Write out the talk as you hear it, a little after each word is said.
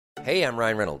Hey, I'm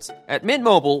Ryan Reynolds. At Mint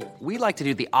Mobile, we like to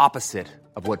do the opposite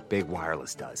of what Big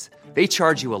Wireless does. They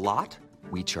charge you a lot,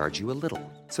 we charge you a little.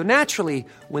 So naturally,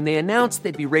 when they announced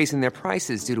they'd be raising their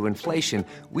prices due to inflation,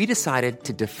 we decided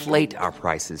to deflate our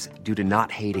prices due to not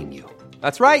hating you.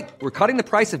 That's right. We're cutting the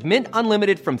price of Mint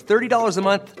Unlimited from $30 a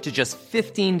month to just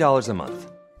 $15 a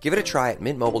month. Give it a try at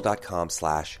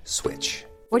mintmobile.com/switch.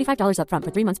 $45 up front for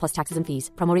 3 months plus taxes and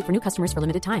fees. Promo rate for new customers for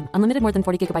limited time. Unlimited more than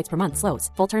 40 gigabytes per month. Slows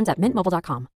full terms at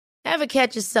mintmobile.com. Ever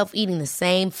catch yourself eating the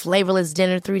same flavorless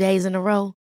dinner 3 days in a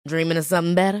row? Dreaming of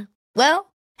something better?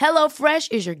 Well,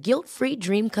 HelloFresh is your guilt-free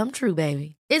dream come true,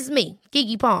 baby. It's me,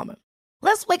 Keke Palmer.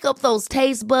 Let's wake up those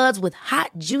taste buds with hot,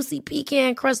 juicy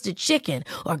pecan-crusted chicken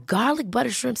or garlic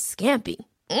butter shrimp scampi.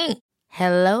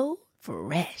 Hello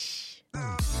Fresh.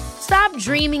 Stop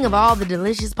dreaming of all the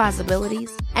delicious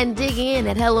possibilities and dig in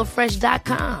at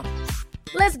HelloFresh.com.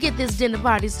 Let's get this dinner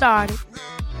party started.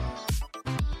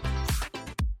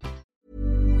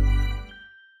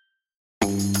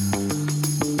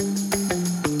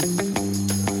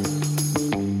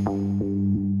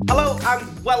 Hello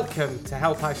and welcome to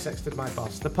Help I Sexted My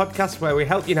Boss, the podcast where we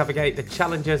help you navigate the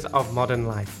challenges of modern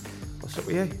life. What's up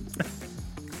with you?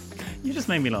 You just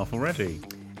made me laugh already.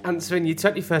 Answering your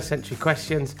 21st century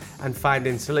questions and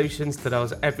finding solutions to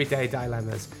those everyday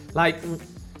dilemmas. Like,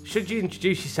 should you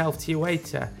introduce yourself to your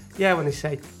waiter? Yeah, when they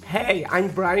say, hey, I'm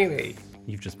Bryony.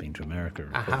 You've just been to America,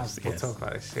 of I course. have. We'll talk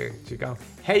about this soon. Do you go,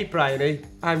 hey, Bryony,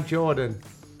 I'm Jordan.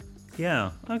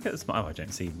 Yeah, okay, I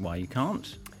don't see why you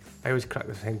can't. I always crack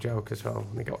the same joke as well.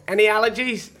 And they go, any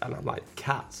allergies? And I'm like,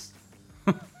 cats.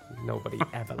 Nobody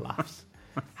ever laughs.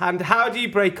 And how do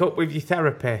you break up with your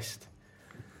therapist?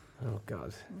 Oh,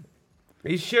 God.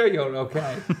 Are you sure you're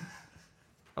okay?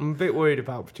 I'm a bit worried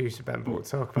about producer Ben, but we'll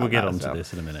talk about that. We'll get on as well. to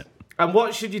this in a minute. And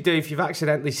what should you do if you've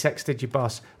accidentally sexted your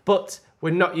boss? But we're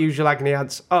not usual agony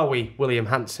ants, are we? William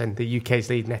Hanson, the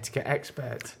UK's leading etiquette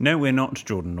expert. No, we're not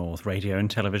Jordan North, radio and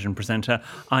television presenter.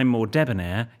 I'm more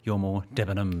debonair, you're more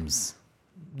Debenhams.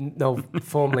 No,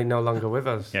 formerly no longer with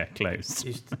us. Yeah, close.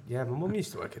 My mum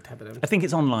used to work at Debenhams. I think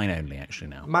it's online only, actually,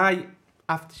 now. My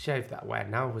aftershave that I wear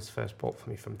now was first bought for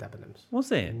me from Debenhams.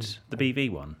 Was it? The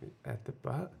BV one? The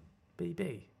what?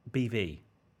 BB? BV.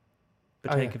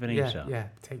 Bottega Veneta. Yeah.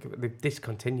 They've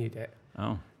discontinued it.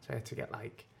 Oh. So I had to get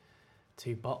like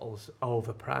 2 bottles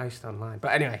overpriced online.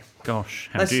 But anyway. Gosh,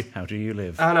 how do you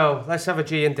live? I know. Let's have a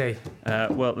G&D.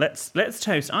 Well, let's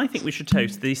toast. I think we should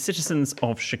toast the citizens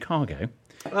of Chicago.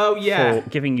 Oh, yeah. For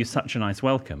giving you such a nice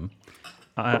welcome.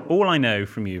 All I know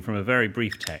from you, from a very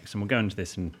brief text, and we'll go into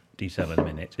this in detail in a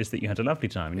minute, is that you had a lovely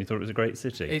time and you thought it was a great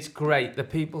city. It's great. The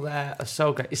people there are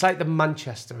so great. It's like the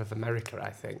Manchester of America, I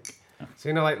think. So,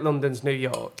 you know, like London's New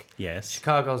York? Yes.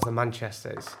 Chicago's the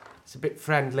Manchesters. It's a bit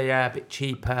friendlier, a bit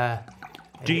cheaper.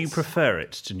 Do you prefer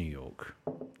it to New York?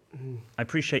 I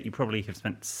appreciate you probably have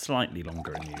spent slightly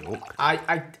longer in New York.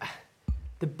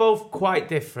 They're both quite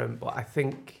different, but I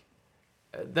think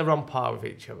they're on par with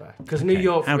each other. Because New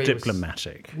York for How me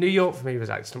diplomatic. New York for me was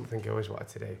like something I always wanted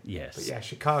to do. Yes. But yeah,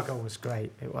 Chicago was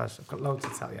great. It was. I've got loads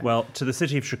to tell you. Well, to the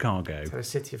city of Chicago. To the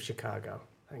city of Chicago.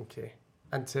 Thank you.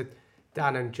 And to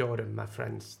Dan and Jordan, my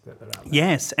friends that are out there.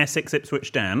 Yes, Essex,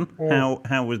 Ipswich, Dan.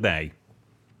 How were they?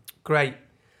 Great.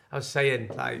 I was saying,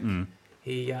 like,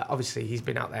 he obviously he's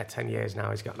been out there 10 years now.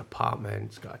 He's got an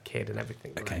apartment, he's got a kid and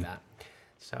everything like that.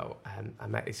 So I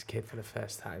met his kid for the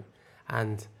first time.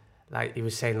 And, like, he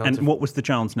was saying lots And what was the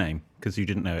child's name? Because you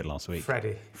didn't know it last week.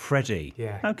 Freddie. Freddie.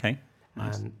 Yeah. Okay.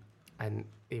 Nice. And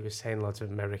he was saying lots of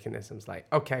Americanisms, like,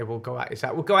 okay, we'll go out. He's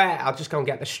like, we'll go out. I'll just go and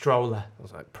get the stroller. I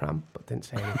was like, pram, but didn't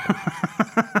say anything.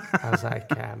 I was like,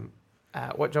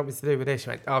 what do you want me to do with this? He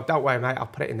went, oh, don't worry, mate. I'll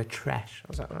put it in the trash. I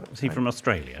was like, right, Is he from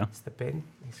Australia? It's the bin.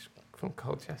 He's from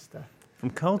Colchester.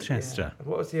 From Colchester? Yeah. And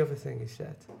what was the other thing he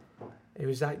said? He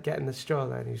was like getting the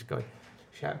stroller and he was going,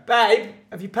 shout, babe,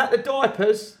 have you packed the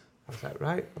diapers? I was like,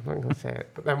 right, I'm not going to say it.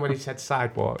 But then when he said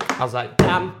sidewalk, I was like,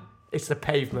 damn, it's the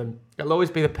pavement. It'll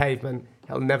always be the pavement.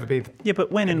 It'll never be the... Yeah, but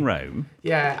when in Rome...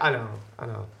 Yeah, I know.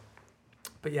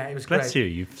 But yeah, it was great. Bless you,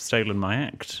 you've stolen my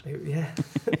act. Yeah.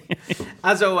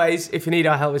 As always, if you need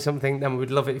our help with something, then we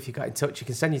would love it if you got in touch. You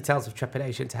can send your tales of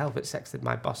trepidation to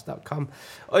help@sextedmyboss.com,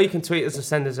 or you can tweet us or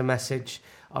send us a message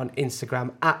on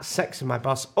Instagram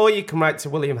 @sextedmyboss, or you can write to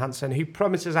William Hanson, who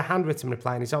promises a handwritten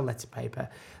reply in his own letter paper.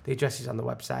 The address is on the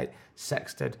website,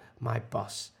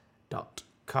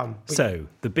 sextedmyboss.com. So,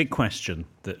 the big question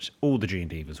that all the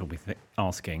G&Divas will be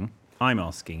asking, I'm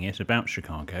asking it about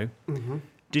Chicago. Mm-hmm.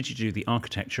 Did you do the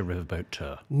architecture riverboat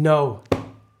tour? No.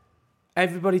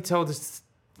 Everybody told us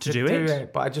to do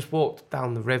it, but I just walked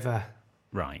down the river.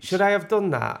 Right. Should I have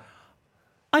done that?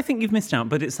 I think you've missed out,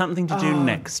 but it's something to do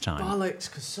next time. Bollocks,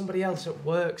 because somebody else at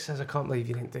work says, I can't believe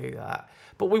you didn't do that.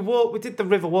 But we did the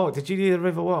river walk. Did you do the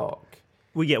river walk?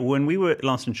 Well, yeah, when we were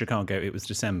last in Chicago, it was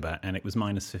December and it was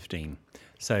minus 15.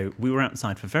 So we were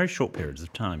outside for very short periods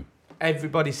of time.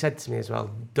 Everybody said to me as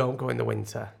well, don't go in the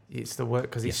winter. It's the work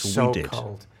because it's so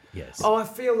cold. Yes. Oh, I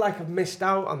feel like I've missed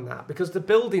out on that because the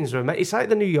buildings are it's like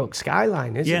the New York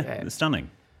skyline, isn't it? Yeah, it's stunning.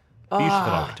 Beautiful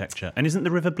architecture. And isn't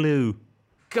the river blue?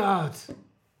 God,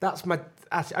 that's my...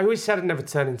 I always said I'd never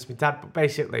turn into my dad, but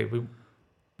basically we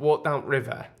walked down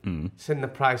river, seen the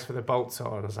price for the boat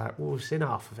tour, and I was like, well, we've seen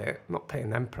half of it. I'm not paying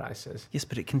them prices. Yes,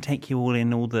 but it can take you all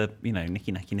in all the,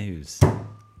 nicky-nacky news.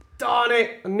 Darn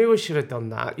it! I knew I should have done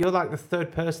that. You're like the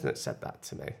third person that said that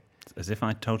to me. As if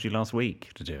I told you last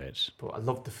week to do it. But I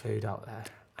loved the food out there.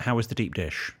 How was the deep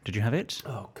dish? Did you have it?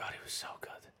 Oh, God, it was so good.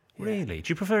 Yeah. Really?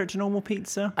 Do you prefer it to normal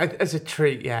pizza? As a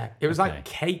treat, yeah. It was like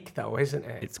cake, though, isn't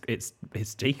it?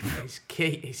 It's deep.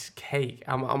 It's cake.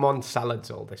 I'm on salads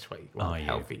all this week. Well, Are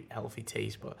you? healthy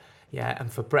teas, but yeah.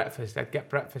 And for breakfast, I'd get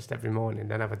breakfast every morning,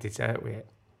 then have a dessert with it.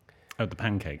 Oh, the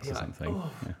pancakes or Like, something.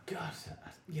 oh God,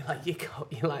 you're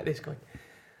like this going.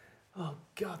 Oh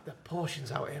God, the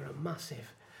portions out here are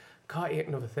massive. Can't eat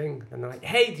another thing. And they're like,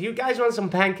 hey, do you guys want some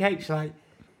pancakes? You're like,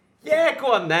 yeah,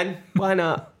 go on then. Why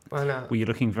not? Why not? Well, you're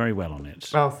looking very well on it.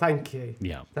 Oh, thank you.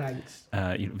 Yeah. Thanks.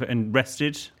 And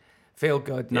rested? Feel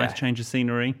good. Nice change of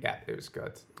scenery? Yeah, it was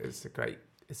good. It's a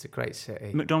great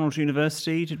city. McDonald's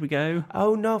University, did we go?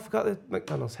 Oh no, I forgot the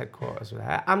McDonald's headquarters were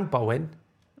there. And Bowen.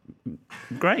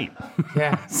 Great.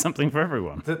 Yeah. Something for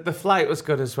everyone. The flight was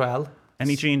good as well.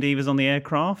 Any G&Divas on the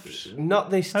aircraft? Not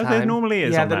this time. Oh, there normally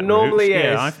is yeah, on that there normally route.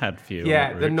 is. Yeah, I've had a few Yeah,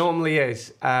 on that there route. normally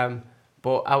is.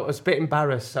 But I was a bit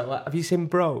embarrassed. So, have you seen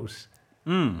Bros?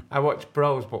 I watched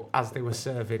Bros, but as they were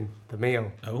serving the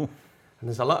meal. Oh, And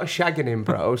there's a lot of shagging in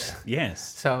Bros.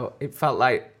 yes. So it felt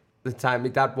like the time my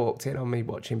dad walked in on me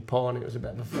watching porn, it was a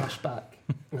bit of a flashback.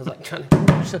 I was like trying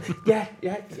to... Yeah,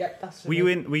 that's... Were you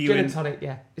Gin in... and tonic,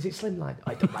 yeah. Is it Slimline?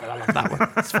 Oh, it doesn't matter, I love that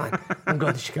one. It's fine. I'm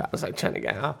going to Chicago. I was like trying to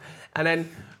get it off. And then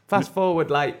fast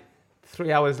forward like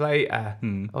 3 hours later,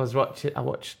 I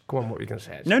watched... Go on, what were you going to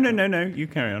say? No, you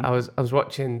carry on. I was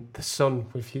watching The Sun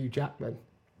with Hugh Jackman.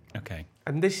 Okay.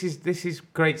 And this is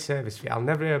great service for you. I'll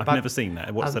never hear I've never seen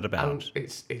that. What's that about? And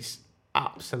it's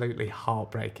absolutely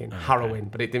heartbreaking, harrowing,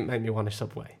 but it didn't make me want a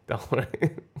Subway. Don't worry.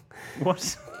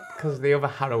 What? Because the other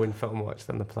harrowing film I watched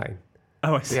on the plane.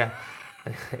 Oh, I see. Yeah.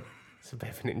 It's a bit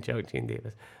of an in-joke, Gene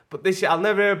Divas. But I'll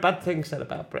never hear a bad thing said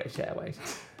about British Airways.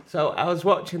 So I was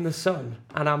watching The Sun,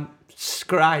 and I'm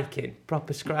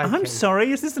proper striking. I'm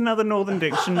sorry, is this another Northern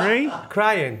Dictionary?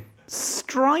 Crying.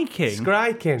 Striking?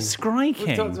 Skriking. Skriking.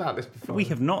 We've talked about this before. We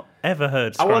have not ever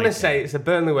heard I striking. want to say it's a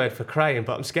Burnley word for crying,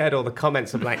 but I'm scared all the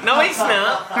comments will be like, no, it's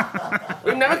not.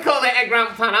 We've never called it egg round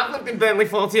pan. I've lived in Burnley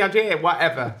 40 odd years.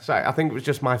 Whatever. Sorry, I think it was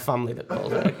just my family that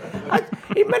called it.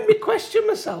 It made me question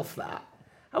myself, that.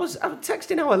 I was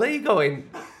texting our Lee going,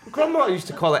 Grandma used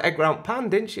to call it egg round pan,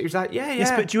 didn't she? He was like, yeah.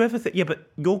 Yes, but do you ever think... Yeah, but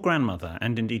your grandmother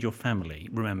and indeed your family,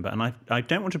 remember, and I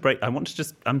don't want to break... I want to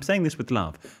just... I'm saying this with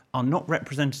love, are not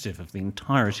representative of the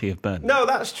entirety of Burnley. No,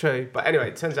 that's true. But anyway,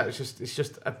 it turns out it's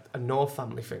just a North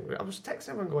family thing. I was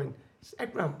texting everyone going, it's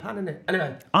egg round pan, isn't it?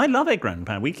 Anyway. I love egg round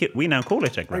pan. We now call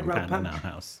it egg round round pan in pan. our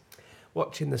house.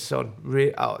 Watching The Sun,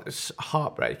 it's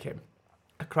heartbreaking.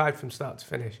 I cried from start to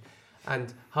finish.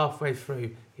 And halfway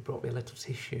through, he brought me a little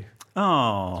tissue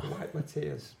Oh. to wipe my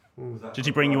tears. Did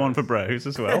he bring you on for bros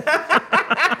as well?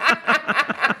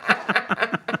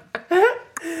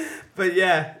 But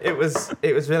yeah, it was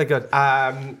really good.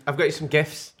 I've got you some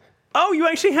gifts. Oh, you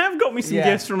actually have got me some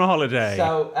Yeah. gifts from a holiday.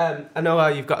 So I know how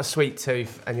you've got a sweet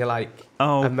tooth and you like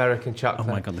American Oh chocolate.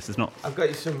 my God, this is not... I've got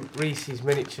you some Reese's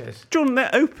miniatures. John,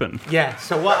 they're open. Yeah,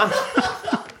 so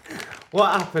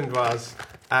what happened was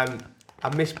I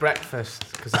missed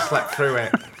breakfast because I slept through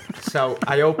it. So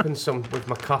I opened some with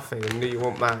my coffee and knew you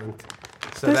won't mind.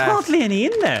 So There's hardly any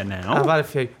in there now. I've had a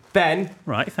few. Ben,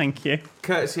 Right, thank you.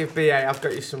 courtesy of BA, I've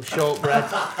got you some shortbread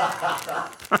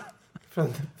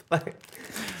from the plate.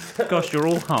 Gosh, you're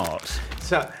all heart.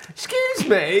 So, excuse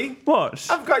me, What?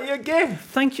 I've got you a gift.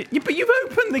 Thank you. Yeah, but you've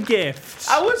opened the gift.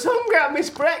 I was hungry, I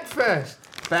missed breakfast.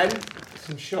 Ben,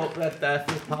 some shortbread there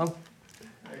for you, pal.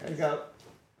 There you go.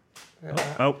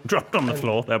 Oh, dropped on the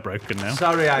floor. They're broken now.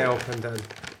 Sorry I opened them.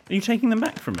 Are you taking them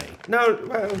back from me? No,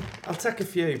 well, I'll take a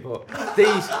few, but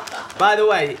these... By the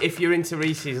way, if you're into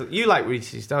Reese's... You like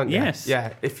Reese's, don't you? Yes.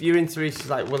 Yeah, if you're into Reese's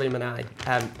like William and I,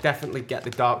 definitely get the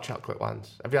dark chocolate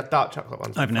ones. Have you had dark chocolate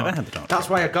ones I've before? never had the dark That's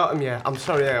why I got them, yeah. I'm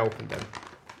sorry I opened them.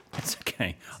 It's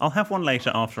okay. I'll have one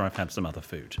later after I've had some other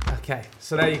food. Okay,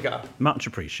 so there you go. Much Where's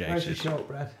your appreciated.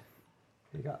 shortbread?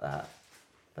 You got that.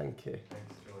 Thank you.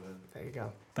 Thanks, Jordan. There you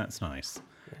go. That's nice.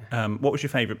 What was your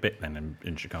favourite bit then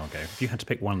in Chicago? If you had to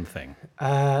pick one thing.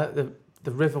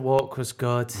 The river walk was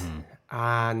good,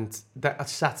 and that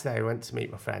Saturday I went to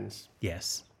meet my friends,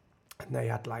 Yes. and they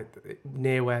had like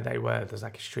near where they were. There's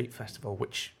like a street festival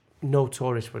which no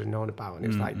tourist would have known about, and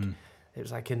it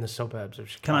was like in the suburbs of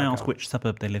Chicago. Can I ask which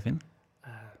suburb they live in?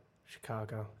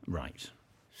 Chicago. Right.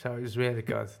 So it was really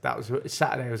good.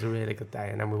 Saturday was a really good day,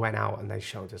 and then we went out and they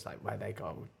showed us like where they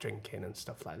go drinking and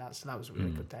stuff like that. So that was a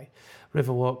really good day.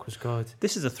 Riverwalk was good.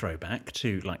 This is a throwback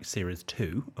to like series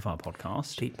 2 of our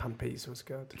podcast. Deep Pan Pizza was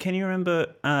good. Can you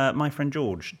remember my friend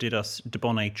George did us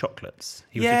Debonnaire chocolates?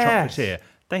 He was Yes. a chocolatier.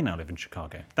 They now live in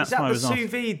Chicago. That's Is that why I the was sous asking.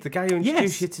 vide? The guy who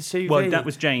introduced you to sous vide? Well, that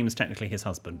was James, technically his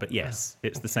husband, but yes,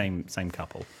 it's the same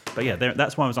couple. But yeah,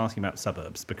 that's why I was asking about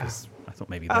suburbs, because I thought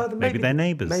maybe they're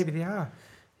neighbours. Maybe they are.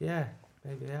 Yeah,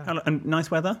 maybe they are. And nice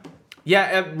weather?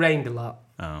 Yeah, it rained a lot.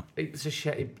 Oh. It was a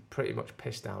shit. It pretty much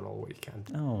pissed down all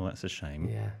weekend. Oh, that's a shame.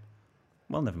 Yeah.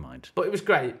 Well, never mind. But it was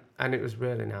great, and it was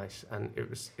really nice, and it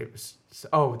was.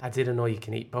 Oh, I did an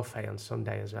all-you-can-eat buffet on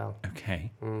Sunday as well. Okay.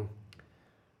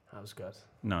 That was good.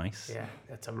 Nice. Yeah,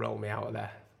 they had to roll me out of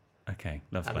there. Okay,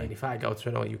 lovely. I mean, if I go to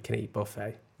an all-you-can-eat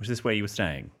buffet, Was this where you were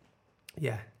staying?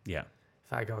 yeah. Yeah.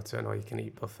 If I go to an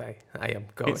all-you-can-eat buffet, I am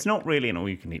going. It's not really an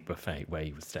all-you-can-eat buffet where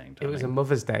you were staying, It was a darling.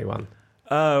 Mother's Day one,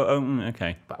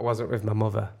 Okay. but I wasn't with my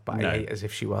mother. But No. I ate as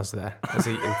if she was there. I was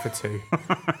eating for two.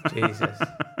 Jesus.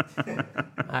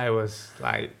 I was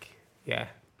like, yeah.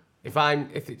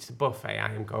 If it's a buffet,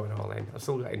 I am going all in. I've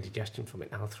still got indigestion from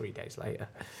it now, 3 days later.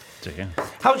 Dear.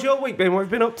 How's your week been? What have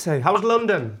you been up to? How's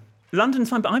London? London's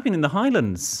fine, but I've been in the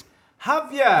Highlands.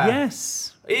 Have you?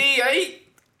 Yes. Eat,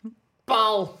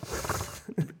 ball.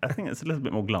 I think it's a little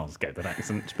bit more Glasgow, that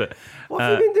accent, but What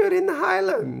have you been doing in the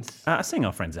Highlands? seeing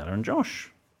our friends Ella and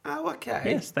Josh. Oh, okay.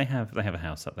 Yes, they have a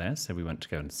house up there, so we went to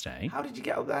go and stay. How did you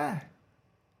get up there?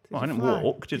 Well, I you didn't fly?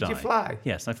 walk, did I? Did you fly?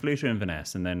 Yes, I flew to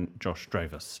Inverness, and then Josh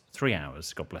drove us 3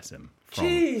 hours, God bless him.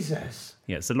 Jesus.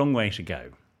 Yeah, it's a long way to go.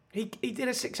 He did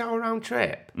a 6-hour round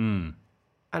trip.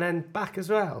 And then back as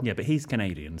well. Yeah, but he's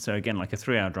Canadian, so again, like a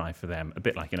 3-hour drive for them, a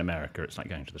bit like in America, it's like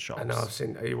going to the shops. I know.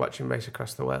 Are you watching Race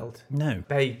Across the World? No.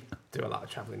 They do a lot of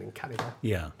travelling in Canada.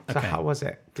 Yeah. So Okay. how was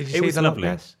it? Did you It see was the lovely.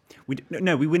 Loch Ness?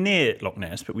 We were near Loch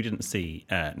Ness, but we didn't see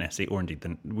Nessie, or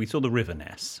indeed we saw the River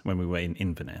Ness when we were in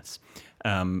Inverness.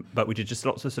 But we did just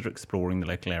lots of sort of exploring the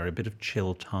local area, a bit of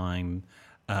chill time,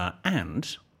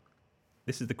 and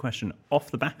this is the question off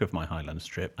the back of my Highlands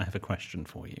trip. I have a question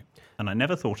for you, and I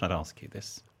never thought I'd ask you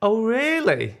this. Oh,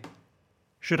 really?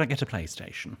 Should I get a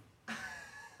PlayStation?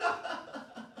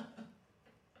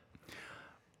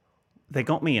 They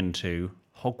got me into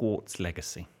Hogwarts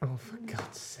Legacy. Oh, for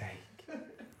God's sake.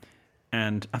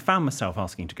 And I found myself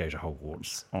asking to go to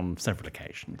Hogwarts on several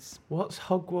occasions. What's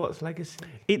Hogwarts Legacy?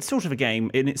 It's sort of a game,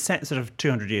 and it's set sort of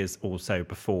 200 years or so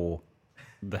before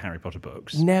the Harry Potter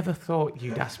books. Never thought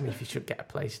you'd ask me if you should get a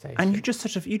PlayStation. And you just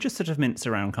sort of mince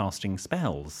around casting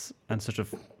spells and sort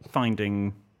of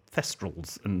finding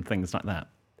thestrals and things like that.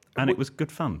 And it was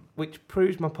good fun. Which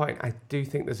proves my point. I do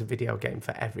think there's a video game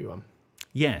for everyone.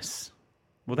 Yes.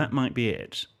 Well, that might be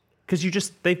it.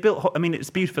 Because they've built. I mean, it's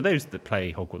beautiful for those that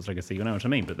play Hogwarts Legacy. You know what I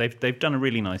mean. But they've done a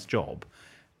really nice job.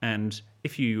 And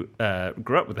if you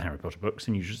grew up with the Harry Potter books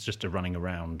and you just are running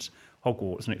around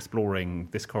Hogwarts and exploring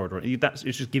this corridor, it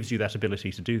just gives you that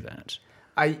ability to do that.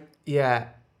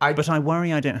 But I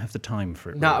worry I don't have the time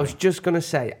for it. No, really. I was just going to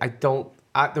say,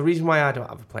 the reason why I don't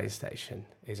have a PlayStation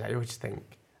is I always think,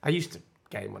 I used to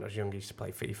game when I was young, I used to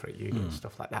play FIFA at uni and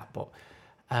stuff like that, but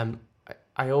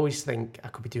I always think I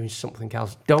could be doing something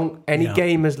else.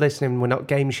 Gamers listening, we're not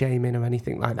game shaming or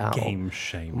anything like that. Game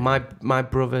shaming. My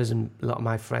brothers and a lot of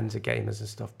my friends are gamers and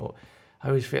stuff, but I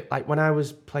always feel like when I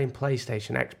was playing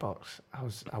PlayStation, Xbox,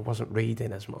 I wasn't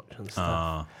reading as much and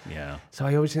stuff. Yeah. So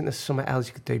I always think there's something else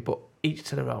you could do, but each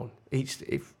to their own.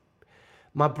 If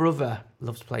my brother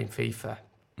loves playing FIFA.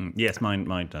 Yes, mine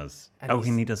does. And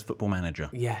And he does Football Manager.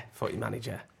 Yeah, Footy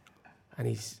Manager.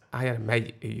 And I had a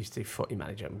mate who used to do Footy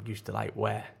Manager and used to like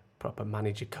wear proper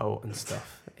manager coat and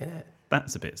stuff in it.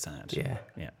 That's a bit sad. Yeah.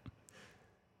 Yeah.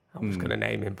 I was going to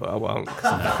name him, but I won't. 'Cause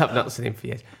I've not seen him for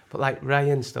years. But like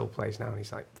Ryan still plays now and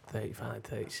he's like 35,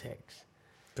 36.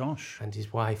 Gosh. And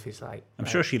his wife is like... I'm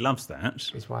right, sure she loves that.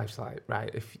 His wife's like,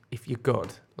 right, if you're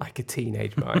good, like a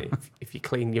teenage boy, if you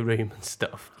clean your room and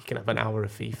stuff, you can have an hour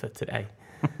of FIFA today.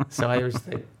 So I always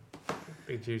think...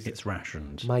 It's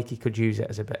rationed. Mikey could use it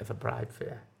as a bit of a bribe for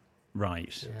you.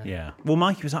 Right. Yeah. Well,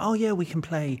 Mikey was like, "Oh yeah, we can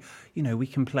play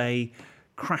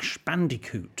Crash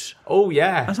Bandicoot." Oh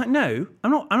yeah. I was like, "No,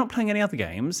 I'm not playing any other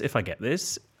games. If I get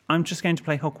this, I'm just going to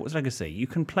play Hogwarts Legacy. You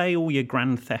can play all your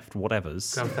Grand Theft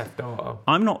whatevers. Grand Theft Auto.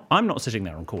 I'm not sitting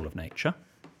there on Call of Nature.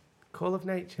 Call of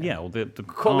Nature? Yeah, or the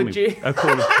Call army. of Duty. Oh,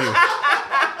 Call of Duty.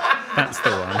 That's the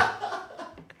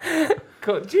one.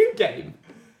 Call of Duty game?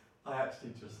 I actually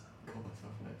just got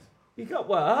myself an Xbox. You got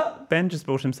what? Ben just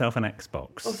bought himself an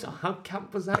Xbox. Also, how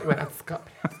camp was that? He went, I forgot.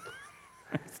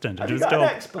 It's turned Have into you his got an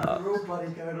dog. Xbox? We're all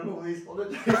bloody going on all these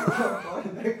holidays. I've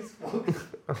an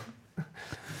Xbox.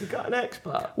 You got an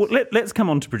Xbox? Well, let's come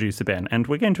on to producer Ben, and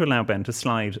we're going to allow Ben to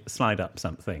slide up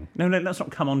something. No, let's not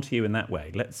come on to you in that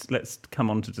way. Let's come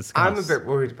on to discuss. I'm a bit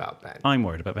worried about Ben. I'm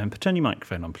worried about Ben. Turn your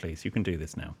microphone on, please. You can do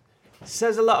this now.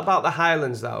 Says a lot about the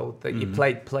Highlands, though, that you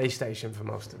played PlayStation for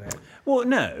most of it. Well,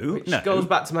 no. Which goes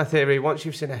back to my theory, once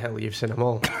you've seen a hill, you've seen them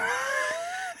all.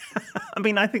 I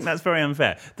mean, I think that's very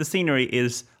unfair. The scenery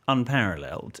is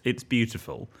unparalleled. It's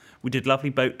beautiful. We did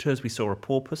lovely boat tours. We saw a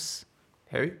porpoise.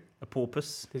 Who? A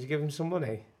porpoise. Did you give him some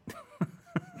money?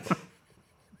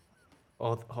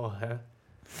 or her?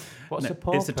 What's a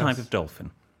porpoise? It's a type of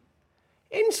dolphin.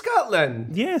 In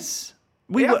Scotland? Yes.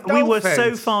 They We have were so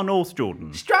dolphins. far north,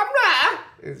 Jordan. Stranraer?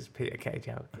 It's a Peter Kay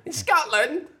joke. In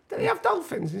Scotland? Do they have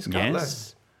dolphins in Scotland?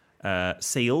 Yes.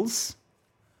 Seals.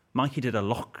 Mikey did a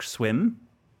loch swim.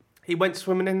 He went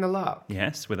swimming in the loch.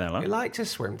 Yes, with Ella. He likes to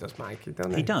swim, does Mikey,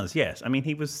 doesn't he? He does, yes. I mean,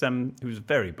 he was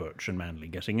very butch and manly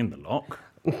getting in the loch.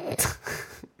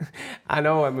 I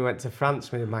know when we went to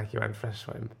France, me and Mikey went for a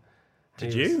swim.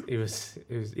 Did you? He was,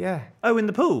 yeah, Oh, in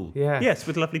the pool? Yeah. Yes,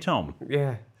 with lovely Tom,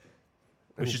 yeah,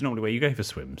 which is normally where you go for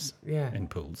swims. yeah, In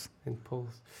pools. in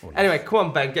pools. Anyway, come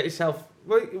on, Ben, get yourself...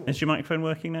 Is your microphone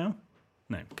working now?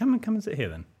 No. Come and sit here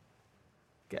then.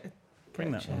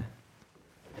 Bring that one.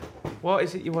 What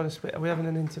is it you want to spit? Are we having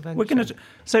an intervention? We're going to.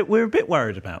 So we're a bit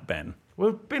worried about Ben.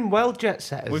 We've been well jet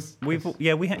setters. I've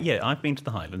been to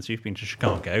the Highlands. You've been to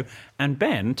Chicago, and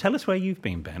Ben, tell us where you've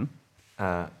been, Ben.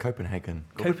 Copenhagen.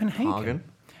 Copenhagen.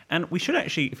 And we should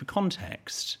actually, for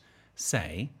context,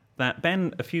 say that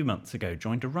Ben a few months ago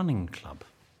joined a running club.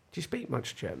 Do you speak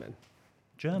much German?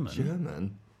 German.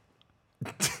 German?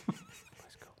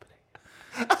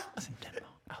 It's in Denmark.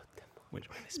 Oh, Denmark. Which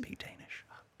way they speak Danish.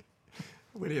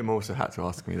 William also had to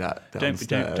ask me that Don't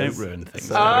downstairs. ruin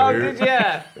things. Oh, did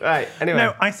you? Right, anyway.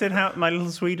 No, I said how my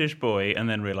little Swedish boy, and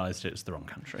then realised it's the wrong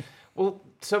country. Well,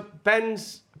 so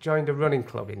Ben's joined a running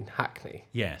club in Hackney,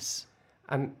 Yes.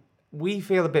 and we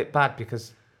feel a bit bad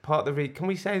because part of the can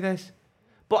we say this?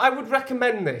 But I would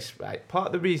recommend this, right? Part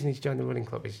of the reason he's joined the running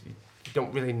club is you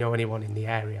don't really know anyone in the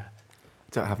area.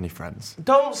 Don't have any friends.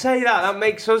 Don't say that. That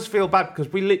makes us feel bad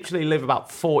because we literally live about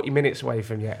 40 minutes away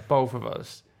from you, both of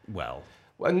us. Well,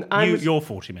 And you're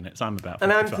 40 minutes. I'm about 45.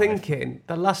 And I'm thinking,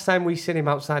 the last time we seen him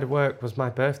outside of work was my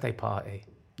birthday party.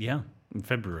 Yeah, in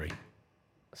February.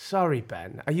 Sorry,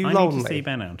 Ben. Are you I lonely? need to see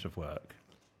Ben out of work.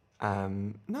 No,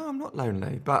 I'm not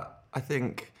lonely, but I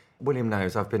think William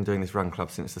knows I've been doing this run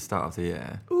club since the start of the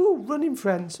year. Ooh, running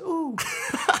friends. Ooh.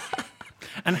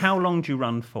 And how long do you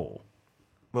run for?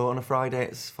 Well, on a Friday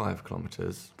it's 5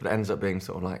 kilometres, but it ends up being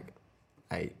sort of like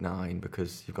 8, 9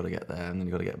 because you've got to get there and then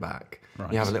you've got to get back.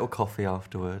 Right. You have a little coffee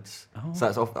afterwards. Oh.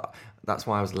 So that's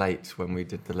why I was late when we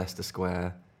did the Leicester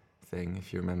Square thing,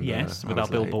 if you remember. Yes, I with was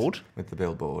our late billboard. With the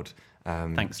billboard.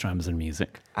 Thanks to Amazon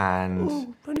Music. And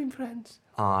Ooh, running friends.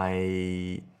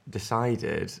 I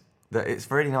decided that it's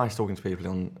really nice talking to people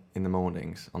in the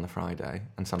mornings on the Friday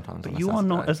and sometimes on But a you are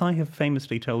not, Saturday. as I have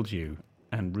famously told you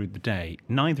and rued the day,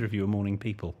 neither of you are morning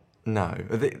people. No.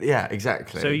 Yeah,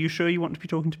 exactly. So are you sure you want to be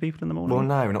talking to people in the morning? Well,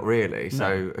 no, not really. No.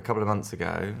 So a couple of months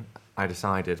ago, I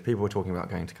decided people were talking about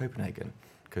going to Copenhagen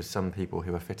because some people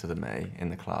who are fitter than me in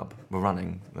the club were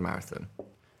running the marathon.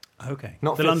 Okay.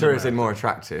 Not The fitter London as in Marathon. more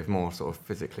attractive, more sort of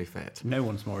physically fit. No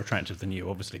one's more attractive than you,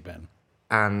 obviously, Ben.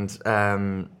 And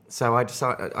so I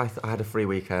decided I had a free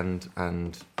weekend,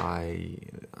 and I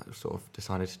sort of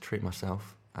decided to treat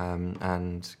myself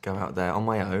and go out there on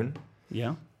my own.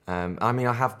 Yeah? I mean,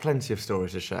 I have plenty of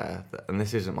stories to share, and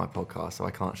this isn't my podcast, so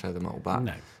I can't share them all. But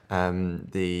No.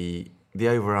 the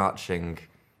overarching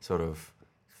sort of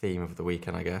theme of the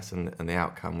weekend, I guess, and the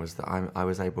outcome was that I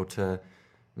was able to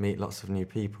meet lots of new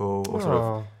people, or sort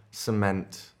of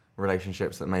cement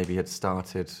relationships that maybe had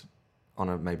started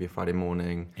on maybe a Friday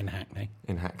morning In Hackney.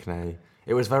 in Hackney.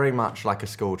 It was very much like a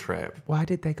school trip. Why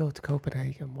did they go to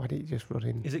Copenhagen? Why didn't you just run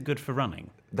in? Is it good for running?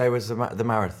 There was the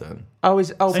marathon. And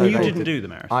And you they didn't did- do the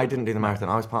marathon? I didn't do the marathon.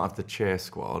 I was part of the cheer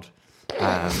squad.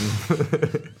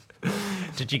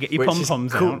 Did you get your which is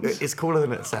pom-poms cool, out? It's cooler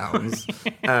than it sounds.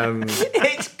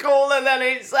 It's cooler than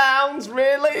it sounds,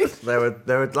 really. There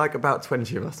were like about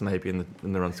 20 of us maybe in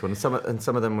the run squad, and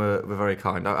some of them were very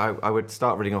kind. I would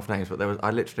start reading off names, but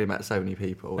I literally met so many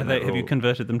people. Have you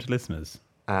converted them to listeners?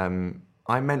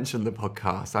 I mentioned the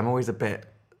podcast. I'm always a bit.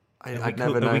 I'd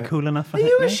never know. Are we cool enough for Are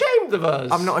you me? ashamed of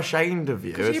us? I'm not ashamed of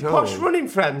you at Your all. posh running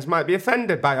friends might be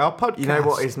offended by our podcast. You know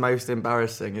what is most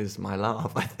embarrassing is my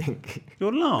laugh, I think.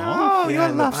 Your laugh? Oh, Yeah, your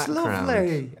in the laugh's background.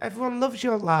 lovely. Everyone loves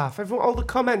your laugh. All the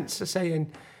comments are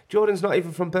saying, Jordan's not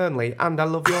even from Burnley, and I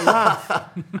love your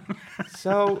laugh.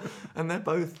 So, And they're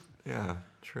both, yeah,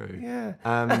 true. yeah.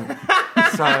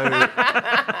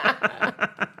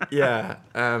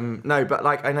 No, but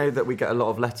like I know that we get a lot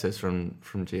of letters from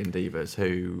G and Divas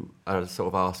who are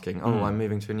sort of asking, "Oh, I'm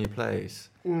moving to a new place,"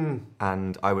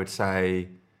 and I would say,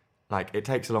 like, it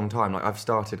takes a long time. Like I've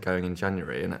started going in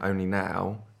January, and only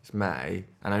now it's May,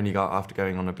 and only after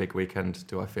going on a big weekend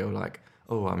do I feel like,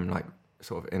 oh, I'm like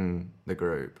sort of in the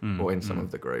group or in some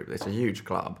of the group. It's a huge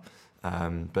club,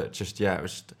 but just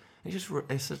it's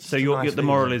just So a nice the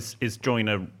moral feeling. is join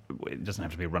a. It doesn't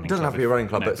have to be a running. It doesn't club have to be a running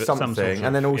club, but some something. sort of-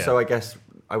 And then also, yeah. I guess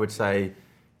I would say,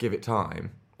 give it time.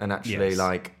 And actually, Yes.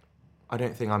 like, I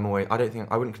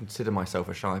wouldn't consider myself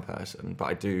a shy person, but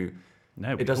I do.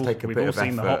 No, it does take a we've bit all of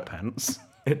seen effort. the hot pants.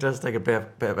 It does take a bit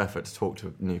of effort to talk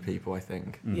to new people, I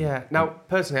think. Yeah. Now,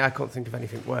 personally, I can't think of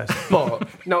anything worse. But,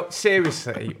 no,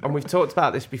 seriously, and we've talked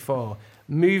about this before,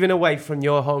 moving away from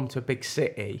your home to a big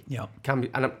city Yeah. can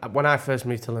be... And when I first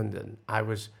moved to London, I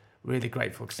was really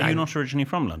grateful. Are you not originally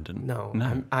from London? No.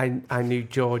 No. I knew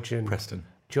George and... Preston.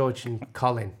 George and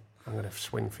Colin. I'm going to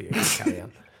swing for you. Carry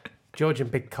on. George and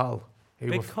Big Col,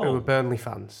 who were Burnley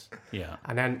fans. Yeah.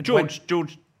 And then George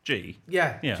G.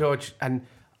 Yeah, Yeah. George. And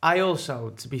I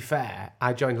also, to be fair,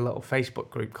 I joined a little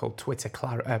Facebook group called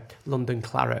London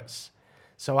Clarets.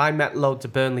 So I met loads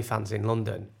of Burnley fans in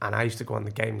London, and I used to go on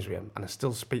the games with them, and I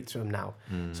still speak to them now.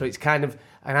 So it's kind of,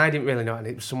 and I didn't really know, and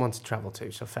it was someone to travel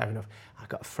to, so fair enough. I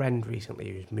got a friend recently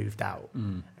who's moved out,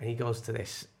 and he goes to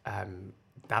this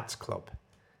dad's club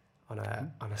on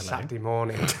a Saturday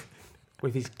morning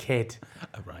with his kid.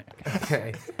 Oh, right.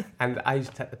 Okay. And I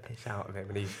used to take the piss out of him,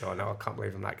 and he's going, "No, I can't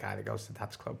believe I'm that guy that goes to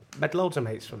dad's club." Met loads of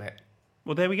mates from it.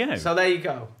 Well, there we go. So there you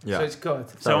go. Yeah. So it's good.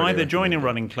 So Thoroughly either join a recommend it.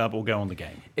 running club or go on the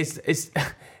game. It's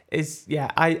yeah.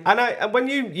 And when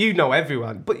you know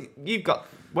everyone, but you've got.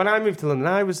 When I moved to London,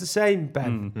 I was the same,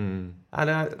 Ben.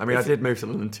 And I mean, I did move to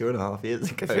London 2.5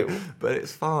 years ago, but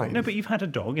it's fine. No, but you've had a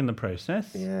dog in the process.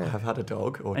 Yeah. I've had a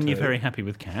dog or And two. you're very happy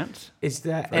with cats. Is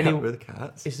there Very happy with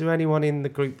cats. Is there anyone in the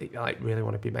group that you like really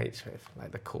want to be mates with,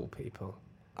 like the cool people?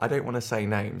 I don't want to say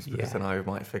names because then I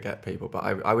might forget people, but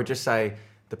I would just say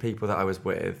the people that I was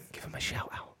with. Give them a shout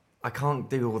out. I can't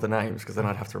do all the names because then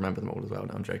I'd have to remember them all as well.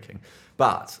 No, I'm joking.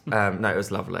 But no, it was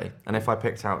lovely. And if I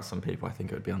picked out some people, I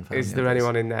think it would be unfair. Is there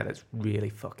anyone in there that's really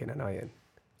fucking annoying?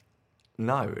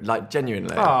 No, like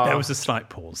genuinely. Oh. There was a slight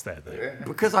pause there, though.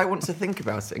 Because I want to think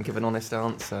about it and give an honest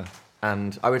answer.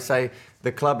 And I would say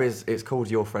the club it's called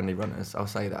Your Friendly Runners. I'll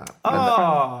say that.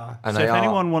 Oh. And So they if are-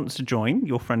 anyone wants to join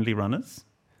your friendly runners,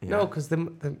 No, because what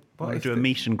we'll if do a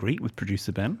meet and greet with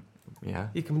producer Ben. Yeah,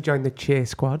 you can join the cheer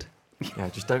squad? yeah.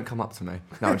 Just don't come up to me.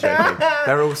 No, I'm joking.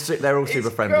 They're all super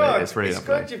friendly. Good. It's really it's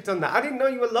lovely. good you've done that. I didn't know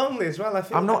you were lonely as well. I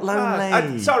feel I'm not bad.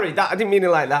 lonely. Sorry, I didn't mean it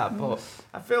like that, but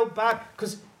I feel bad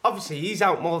because obviously he's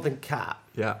out more than Kat,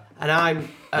 Yeah. and I'm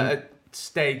at a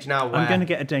stage now where I'm going to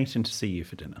get a date in to see you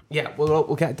for dinner. yeah,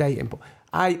 we'll get a date in. But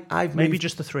I've Maybe moved,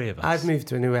 just the three of us. I've moved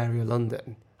to a new area of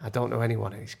London. I don't know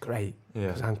anyone, and it's great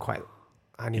Yeah. because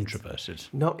I need Introverted.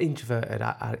 not introverted.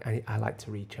 I like to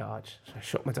recharge, so I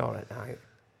shut my door at night,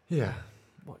 Yeah.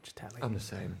 watch telly. I'm the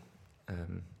same.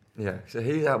 Yeah. So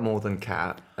he's out more than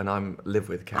Kat, and I'm live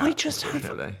with Kat. I just have-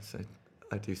 unfortunately, so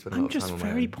I do spend a I'm lot of just time on my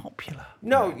very own. popular.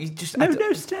 No, you just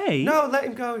No, stay. No, let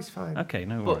him go. He's fine. Okay,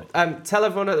 no But worries. tell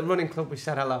everyone at the running club we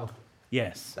said hello.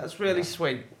 Yes. That's really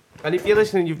sweet. And if you're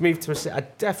listening, you've moved to a city,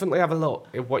 I'd definitely have a look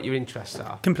at what your interests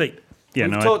are. Complete. Yeah,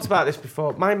 We've no. talked about this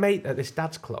before. My mate at this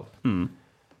dad's club,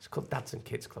 it's called Dads and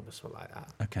Kids Club or something like that.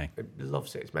 Okay. He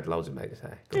loves it. He's made loads of mates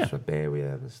there. Goes Yeah. for a beer with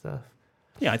him and stuff.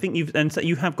 Yeah, I think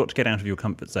you have got to get out of your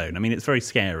comfort zone. I mean, it's very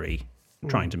scary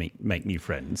trying to make new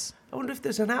friends. I wonder if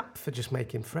there's an app for just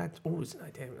making friends. Oh, it's an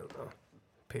idea. I don't know.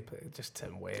 People it just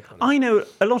turn weird. I know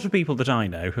a lot of people that I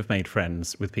know have made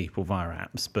friends with people via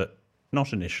apps, but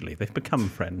not initially. They've become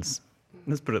friends.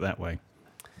 Let's put it that way.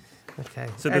 Okay.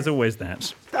 So there's always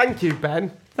that. Thank you,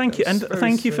 Ben. Thank you, and That's very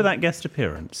thank you for sweet. that guest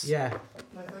appearance. Yeah.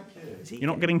 You're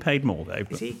not getting paid more though. Is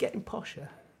But he getting posher?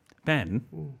 Ben,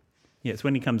 Yeah, it's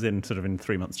when he comes in sort of in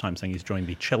 3 months' time saying he's joined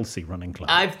the Chelsea running club.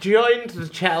 I've joined the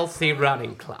Chelsea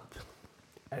running club.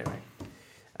 Anyway,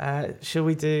 shall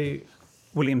we do...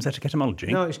 William's Etiquettomology?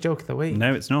 No, it's joke of the week.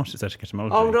 No, it's not. It's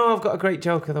Etiquettomology. Oh, no, I've got a great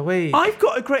joke of the week. I've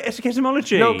got a great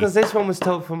Etiquettomology. No, because this one was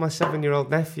told for my 7-year-old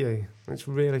nephew. It's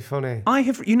really funny. I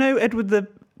have... You know Edward II?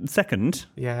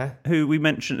 Yeah. Who we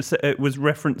mentioned was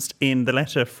referenced in the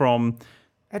letter from...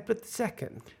 Edward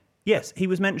II? Yes, he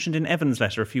was mentioned in Evan's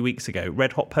letter a few weeks ago.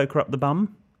 Red hot poker up the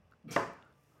bum. You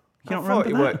I thought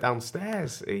he worked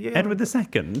downstairs. Yeah. Edward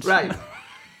II? Right.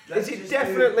 Is it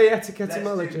definitely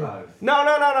Etiquettomology?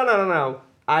 No.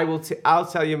 I'll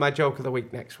tell you my joke of the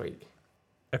week next week.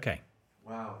 Okay.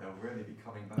 Wow, they'll really be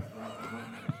coming back for that one, won't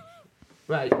they?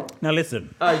 Right. Now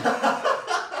listen.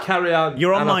 Carry on.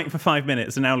 You're on mic for 5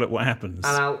 minutes and now look what happens.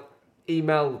 And I'll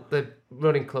email the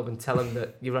running club and tell them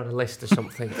that you're on a list or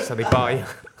something so they buy you.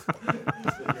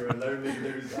 So you're a lonely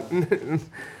loser.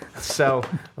 So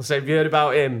I'll say, have you heard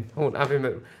about him? I won't have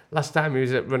him. Last time he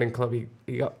was at running club,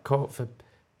 he got caught for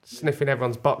sniffing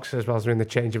everyone's boxes whilst they're in the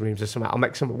changing rooms or something. I'll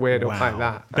make something weird up like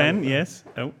that. Ben, yes.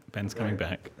 Oh, Ben's coming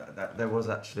back. There was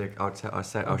actually.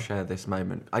 I'll share this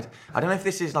moment. I don't know if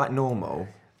this is like normal.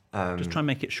 Just try and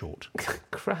make it short.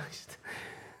 Christ.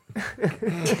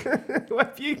 Where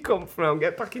have you come from?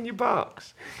 Get back in your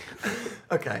box.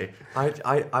 Okay.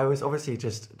 I was obviously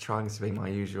just trying to be my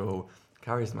usual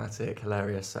charismatic,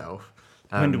 hilarious self.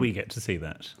 When do we get to see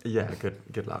that? Yeah,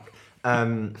 good luck.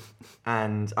 And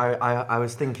I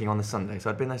was thinking on the Sunday, so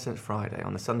I'd been there since Friday,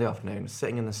 on the Sunday afternoon,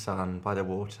 sitting in the sun by the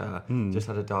water, just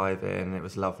had a dive in, it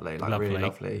was lovely, really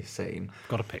lovely scene.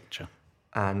 Got a picture.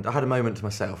 And I had a moment to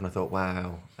myself and I thought,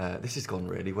 wow, this has gone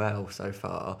really well so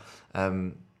far.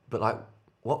 But like,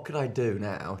 what could I do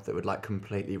now that would like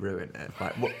completely ruin it?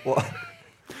 Like,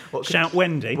 what Shout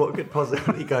Wendy. What could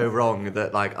possibly go wrong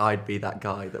that like I'd be that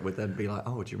guy that would then be like,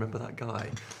 oh, do you remember that guy?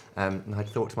 And I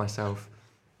thought to myself,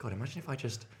 God, imagine if I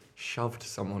just shoved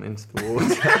someone into the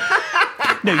water.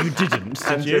 No, you didn't,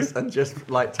 did you? And just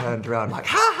like turned around like,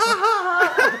 ha ha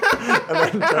ha ha,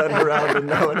 and then turned around and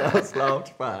no one else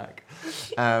laughed back.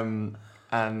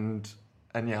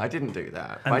 And yeah, I didn't do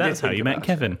that. And that's how you met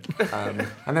Kevin. And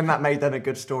then that made then a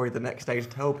good story the next day to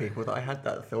tell people that I had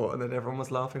that thought, and then everyone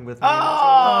was laughing with me.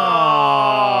 Oh,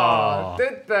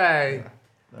 did they?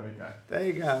 There we go. There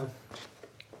you go.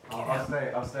 I'll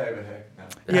stay over here now.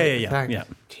 Yeah.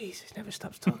 Jesus, never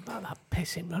stops talking about that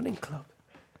pissing running club.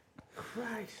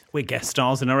 Christ. We're guest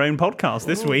stars in our own podcast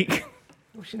this week.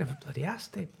 We should never bloody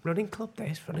asked it. Running club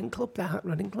this, running club that,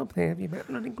 running club there. Have you met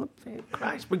running club there?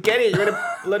 Christ, we get it. You're in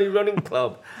a bloody running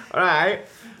club. All right.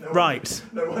 Right.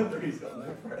 No wonder he's got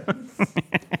no friends.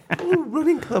 Oh,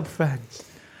 running club friends.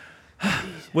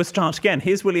 We'll start again.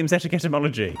 Here's William's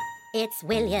Etiquettomology. It's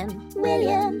William,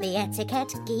 the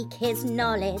etiquette geek. His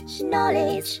knowledge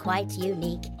is quite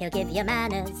unique. He'll give you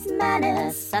manners,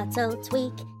 a subtle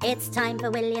tweak. It's time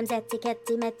for William's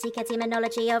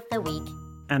Etiquettomology of the week.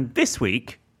 And this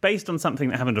week, based on something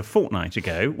that happened a fortnight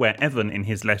ago, where Evan in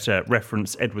his letter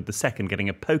referenced Edward II getting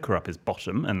a poker up his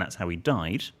bottom, and that's how he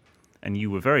died, and you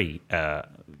were very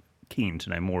keen to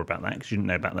know more about that because you didn't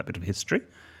know about that bit of history,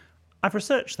 I've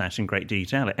researched that in great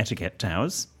detail at Etiquette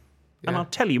Towers. And I'll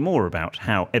tell you more about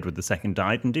how Edward II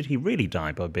died, and did he really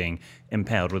die by being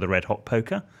impaled with a red-hot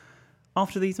poker,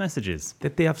 after these messages.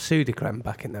 Did they have Sudocrem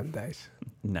back in them days?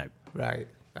 No. Right.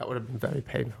 That would have been very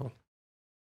painful.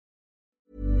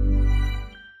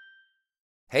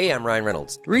 Hey, I'm Ryan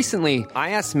Reynolds. Recently,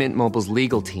 I asked Mint Mobile's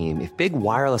legal team if big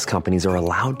wireless companies are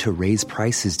allowed to raise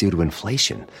prices due to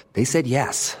inflation. They said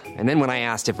yes. And then when I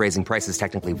asked if raising prices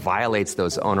technically violates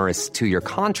those onerous 2-year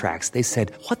contracts, they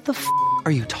said, what the f***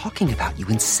 are you talking about, you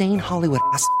insane Hollywood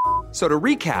ass f- So to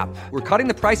recap, we're cutting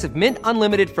the price of Mint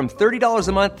Unlimited from $30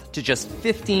 a month to just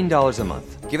 $15 a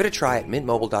month. Give it a try at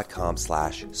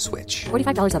mintmobile.com/switch.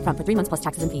 $45 up front for 3 months plus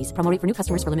taxes and fees. Promo rate for new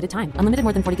customers for limited time. Unlimited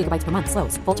more than 40 gigabytes per month.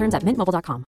 Slows full terms at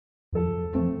mintmobile.com.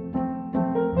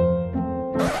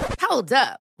 Hold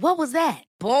up. What was that?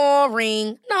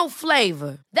 Boring. No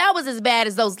flavor. That was as bad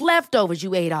as those leftovers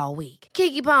you ate all week.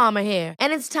 Keke Palmer here,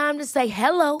 and it's time to say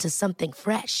hello to something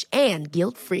fresh and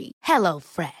guilt-free. Hello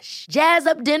Fresh. Jazz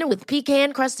up dinner with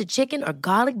pecan-crusted chicken or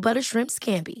garlic butter shrimp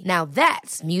scampi. Now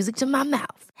that's music to my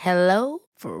mouth. Hello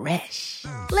Fresh.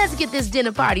 Let's get this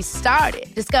dinner party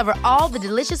started. Discover all the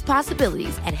delicious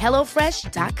possibilities at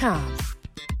hellofresh.com.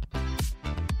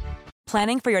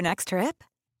 Planning for your next trip?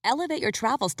 Elevate your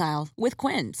travel style with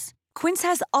Quince. Quince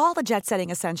has all the jet-setting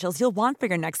essentials you'll want for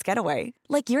your next getaway,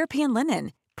 like European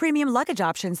linen, premium luggage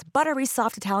options, buttery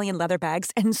soft Italian leather bags,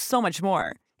 and so much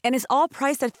more. And is all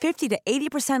priced at 50 to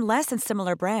 80% less than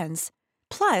similar brands.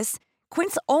 Plus,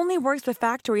 Quince only works with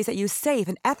factories that use safe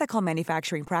and ethical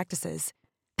manufacturing practices.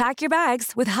 Pack your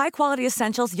bags with high-quality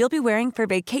essentials you'll be wearing for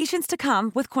vacations to come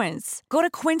with Quince. Go to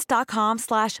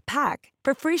quince.com/pack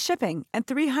for free shipping and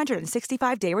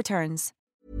 365-day returns.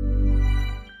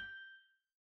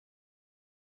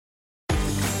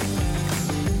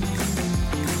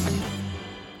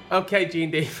 Okay,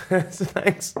 Gene Davis,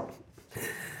 thanks.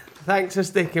 Thanks for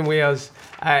sticking with us.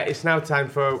 It's now time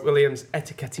for William's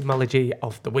Etiquettimology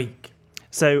of the Week.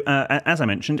 So, as I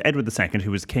mentioned, Edward II,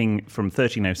 who was king from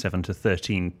 1307 to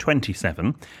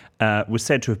 1327, was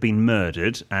said to have been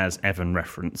murdered, as Evan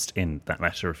referenced in that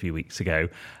letter a few weeks ago,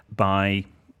 by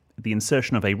the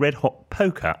insertion of a red-hot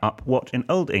poker up what in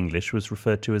Old English was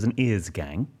referred to as an ears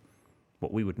gang,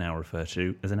 what we would now refer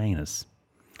to as an anus.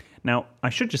 Now, I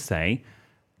should just say,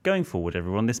 going forward,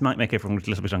 everyone, this might make everyone a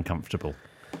little bit uncomfortable.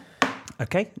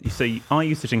 Okay, so are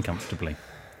you sitting comfortably?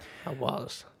 I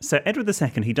was. So Edward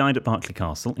II, he died at Berkeley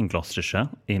Castle in Gloucestershire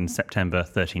in September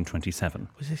 1327.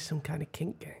 Was this some kind of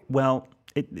kink game? Well,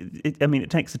 it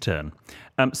takes a turn.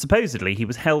 Supposedly, he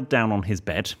was held down on his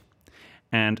bed,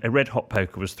 and a red-hot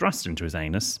poker was thrust into his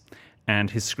anus,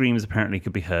 and his screams apparently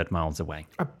could be heard miles away.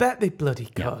 I bet they bloody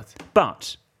could. Yeah.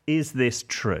 But is this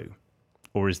true,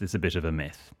 or is this a bit of a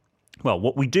myth? Well,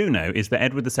 what we do know is that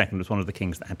Edward II was one of the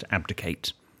kings that had to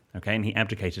abdicate. Okay, and he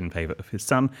abdicated in favour of his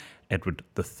son, Edward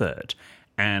III.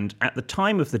 And at the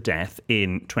time of the death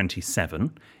in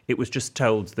 27, it was just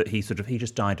told that he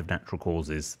just died of natural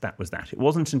causes. That was that. It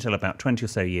wasn't until about 20 or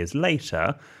so years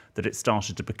later that it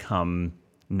started to become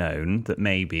known that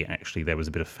maybe actually there was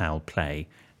a bit of foul play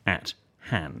at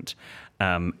hand,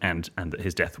 and that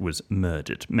his death was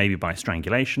murdered, maybe by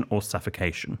strangulation or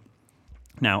suffocation.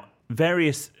 Now,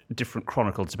 various different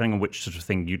chronicles, depending on which sort of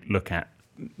thing you look at,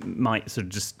 might sort of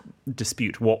just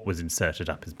dispute what was inserted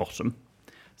up his bottom.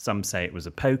 Some say it was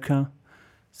a poker.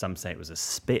 Some say it was a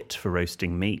spit for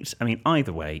roasting meat. I mean,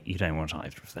 either way, you don't want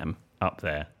either of them up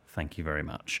there. Thank you very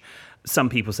much. Some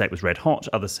people say it was red hot.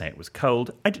 Others say it was cold.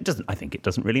 I think it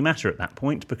doesn't really matter at that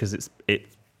point because it's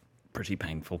pretty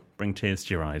painful. Bring tears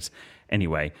to your eyes.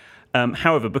 Anyway,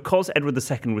 however, because Edward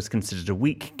II was considered a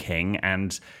weak king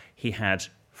and he had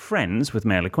friends with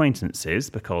male acquaintances,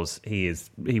 because he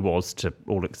was, to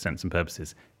all intents and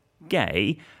purposes,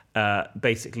 gay,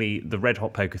 basically the red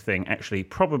hot poker thing actually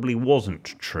probably wasn't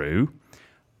true,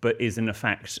 but is in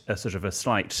effect a sort of a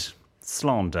slight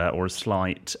slander or a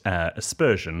slight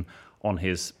aspersion on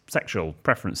his sexual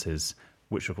preferences,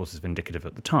 which of course is vindicative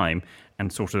at the time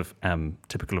and sort of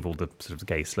typical of all the sort of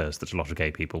gay slurs that a lot of gay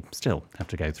people still have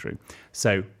to go through.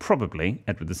 So probably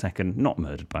Edward II not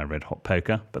murdered by red hot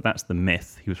poker, but that's the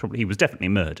myth. He was definitely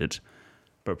murdered,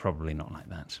 but probably not like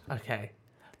that. Okay.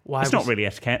 It's not really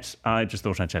etiquette. I just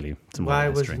thought I'd tell you some more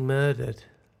history. Why was he murdered?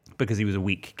 Because he was a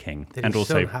weak king. Did his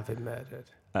son have him murdered?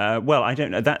 Well, I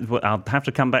don't know. I'll have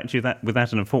to come back to you with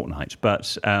that in a fortnight.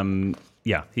 But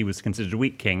yeah, he was considered a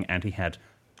weak king, and he had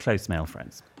close male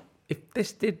friends.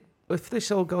 If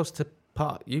this all goes to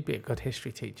pot, you'd be a good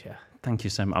history teacher. Thank you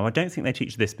so much. I don't think they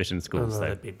teach this bit in schools, though.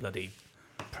 There'd be bloody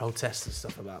protests and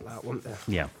stuff about that, wouldn't there?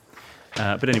 Yeah.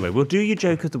 But anyway, we'll do your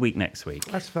joke of the week next week.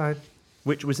 That's fine.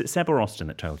 Which was it, Seb or Austin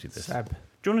that told you this? Seb. Do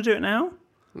you want to do it now?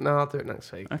 No, I'll do it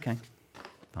next week. Okay.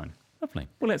 Fine. Lovely.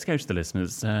 Well, let's go to the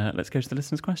listeners.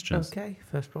 Questions. Okay.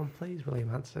 First one, please, William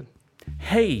Hanson.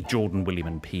 Hey, Jordan, William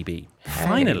and PB. Hey.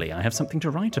 Finally, I have something to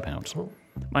write about. Oh.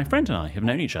 My friend and I have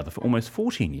known each other for almost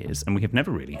 14 years, and we have never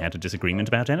really had a disagreement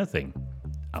about anything.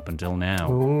 Up until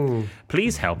now. Ooh.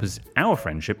 Please help, as our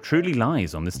friendship truly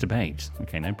lies on this debate.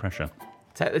 Okay, no pressure.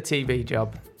 Take the TV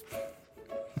job.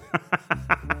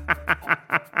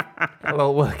 It'll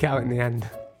all work out in the end.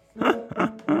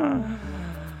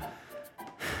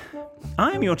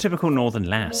 I am your typical northern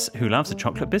lass who loves a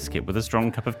chocolate biscuit with a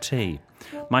strong cup of tea.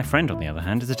 My friend, on the other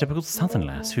hand, is a typical southern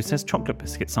lass who says chocolate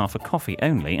biscuits are for coffee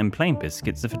only and plain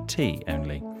biscuits are for tea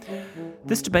only.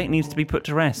 This debate needs to be put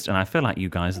to rest, and I feel like you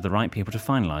guys are the right people to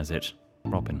finalise it.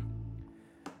 Robin.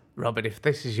 Robin, if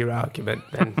this is your argument,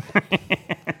 then...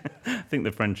 I think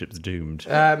the friendship's doomed.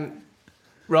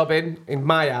 Robin, in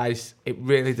my eyes, it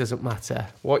really doesn't matter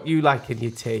what you like in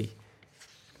your tea,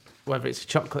 whether it's a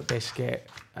chocolate biscuit,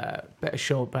 a bit of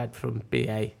shortbread from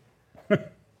BA,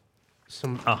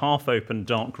 a half-open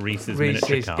dark Reese's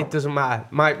miniature cup. It doesn't matter.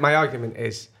 My argument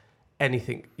is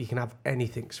anything. You can have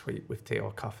anything sweet with tea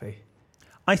or coffee.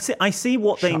 I see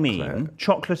what they mean.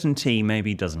 Chocolate and tea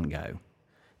maybe doesn't go.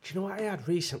 Do you know what I had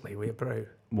recently with a brew?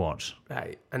 What?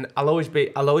 Right, and I'll always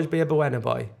be a Buena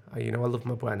boy. You know I love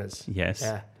my Buenas. Yes.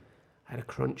 Yeah. I had a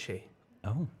crunchy.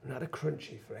 Oh. I've not had a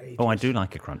crunchy for ages. Oh, I do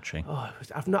like a crunchy. Oh,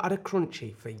 I've not had a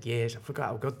crunchy for years. I forgot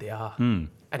how good they are.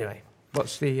 Anyway,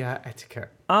 What's the etiquette?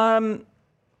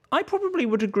 I probably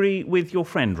would agree with your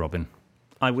friend, Robin.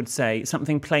 I would say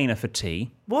something plainer for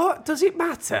tea. What? Does it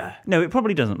matter? No, it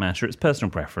probably doesn't matter. It's personal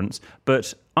preference.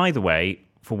 But either way,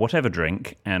 for whatever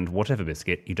drink and whatever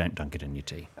biscuit, you don't dunk it in your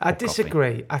tea. I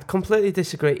disagree. I completely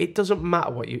disagree. It doesn't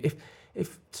matter what you...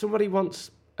 If somebody wants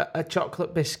a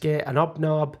chocolate biscuit, an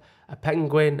obnob, a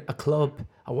penguin, a club,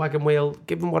 a wagon wheel,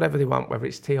 give them whatever they want, whether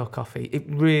it's tea or coffee. It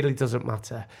really doesn't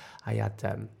matter. I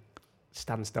had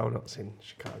Stan's Donuts in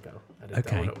Chicago. I had a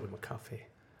donut with my coffee.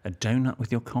 A donut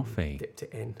with your coffee? Dipped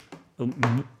it in.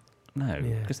 No,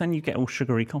 because then you get all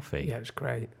sugary coffee. Yeah, it was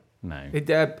great. No.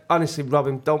 Honestly,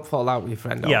 Robin, don't fall out with your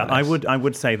friend. Yeah, I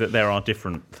would say that there are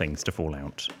different things to fall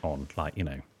out on, like,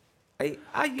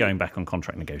 going back on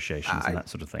contract negotiations and that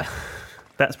sort of thing.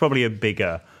 That's probably a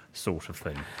bigger sort of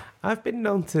thing. I've been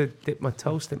known to dip my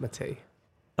toast in my tea.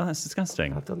 Oh, that's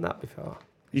disgusting. I've done that before.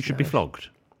 You should be flogged.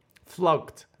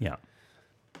 Flogged? Yeah.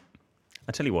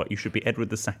 I tell you what, you should be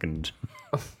Edward II.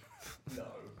 No.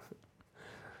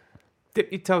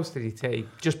 Dip your toast in your tea.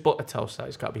 Just butter toast, though.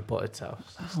 It's got to be buttered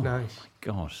toast. It's nice. Oh, my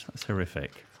gosh, that's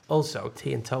horrific. Also,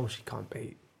 tea and toast you can't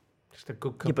beat. Just a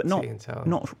good cup of tea and toast.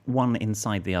 Not one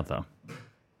inside the other.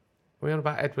 Are we on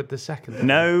about Edward II?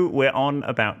 No, we're on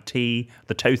about tea,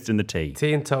 the toast and the tea.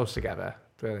 Tea and toast together.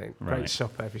 Brilliant. Right. Great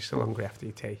supper if you're still hungry after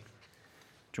your tea.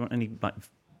 Do you want any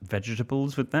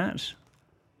vegetables with that?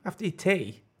 After your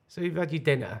tea? So you've had your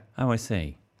dinner. Oh, I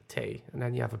see. Tea, and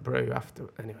then you have a brew after.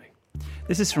 Anyway.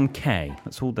 This is from K.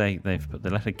 That's all they've put, the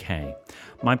letter K.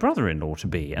 My brother-in-law to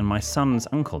be and my son's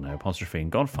uncle, no apostrophe,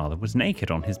 and godfather was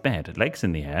naked on his bed, legs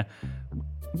in the air.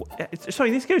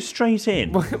 Sorry, this goes straight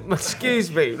in.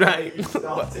 Excuse me, right?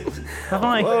 Have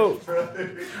I? Whoa.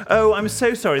 Oh, I'm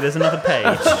so sorry. There's another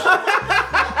page.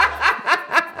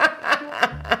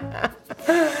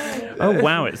 Oh,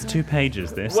 wow, it's 2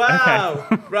 pages, this. Wow.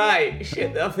 Okay. Right.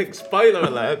 Shit, I think spoiler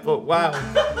alert, but wow.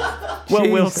 Well,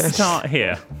 Jesus. we'll start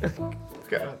here.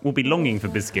 We'll be longing for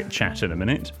biscuit chat in a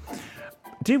minute.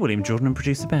 Dear William, Jordan and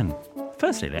producer Ben,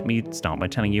 firstly, let me start by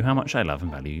telling you how much I love and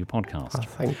value your podcast. Oh,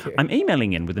 thank you. I'm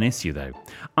emailing in with an issue, though.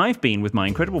 I've been with my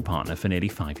incredible partner for nearly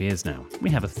 5 years now. We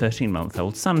have a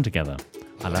 13-month-old son together.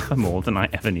 I love her more than I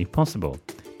ever knew possible.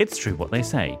 It's true what they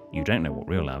say. You don't know what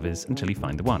real love is until you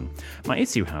find the one. My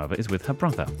issue, however, is with her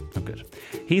brother. Oh, good.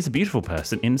 He's a beautiful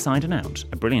person inside and out,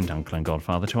 a brilliant uncle and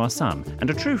godfather to our son, and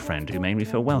a true friend who made me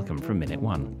feel welcome from minute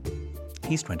one.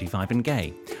 He's 25 and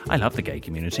gay. I love the gay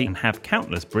community and have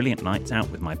countless brilliant nights out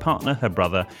with my partner, her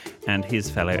brother, and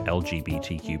his fellow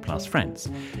LGBTQ+ friends.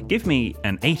 Give me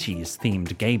an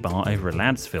 80s-themed gay bar over a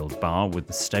lads-filled bar with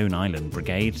the Stone Island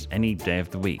Brigade any day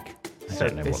of the week. I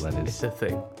don't know what that is. It's a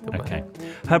thing. Okay.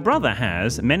 Her brother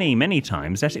has many, many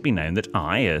times let it be known that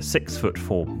I, a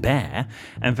 6'4" bear,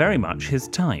 am very much his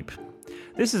type.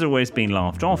 This has always been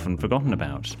laughed off and forgotten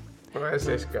about. Where's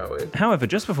this going? However,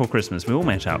 just before Christmas, we all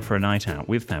met up for a night out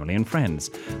with family and friends.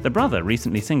 The brother,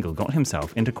 recently single, got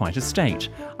himself into quite a state.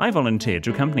 I volunteered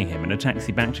to accompany him in a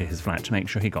taxi back to his flat to make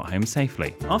sure he got home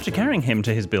safely. After carrying him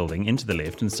to his building, into the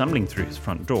lift, and stumbling through his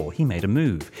front door, he made a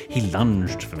move. He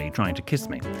lunged for me, trying to kiss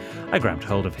me. I grabbed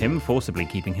hold of him, forcibly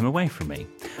keeping him away from me.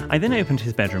 I then opened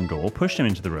his bedroom door, pushed him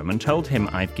into the room, and told him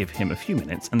I'd give him a few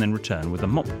minutes and then return with a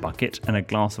mop bucket and a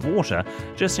glass of water,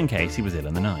 just in case he was ill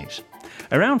in the night.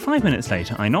 Around 5 minutes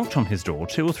later, I knocked on his door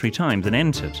 2 or 3 times and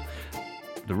entered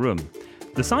the room.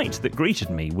 The sight that greeted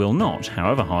me will not,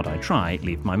 however hard I try,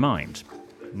 leave my mind.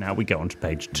 Now we go on to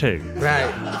page 2.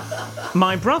 Right.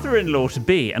 My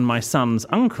brother-in-law-to-be and my son's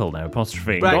uncle, no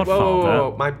apostrophe, Right, godfather...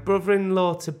 whoa. My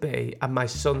brother-in-law-to-be and my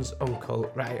son's uncle.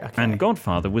 Right, okay. And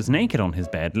godfather was naked on his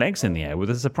bed, legs in the air, with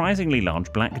a surprisingly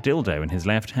large black dildo in his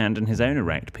left hand and his own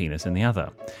erect penis in the other.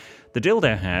 The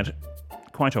dildo had,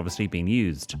 quite obviously, been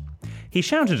used. He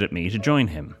shouted at me to join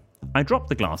him. I dropped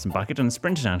the glass and bucket and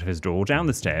sprinted out of his door, down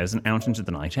the stairs and out into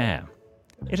the night air.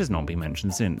 It has not been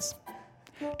mentioned since.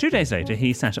 2 days later,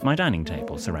 he sat at my dining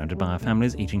table, surrounded by our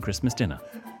families eating Christmas dinner.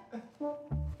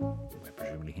 Where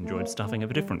presumably he enjoyed stuffing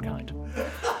of a different kind.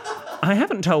 I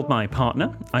haven't told my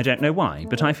partner. I don't know why,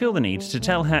 but I feel the need to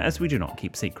tell her, as we do not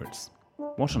keep secrets.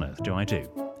 What on earth do I do?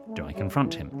 Do I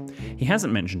confront him? He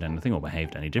hasn't mentioned anything or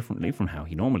behaved any differently from how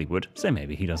he normally would, so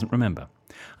maybe he doesn't remember.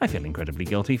 I feel incredibly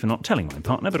guilty for not telling my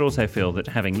partner, but also feel that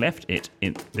having left it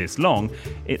in this long,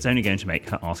 it's only going to make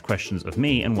her ask questions of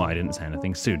me and why I didn't say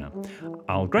anything sooner.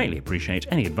 I'll greatly appreciate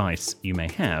any advice you may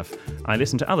have. I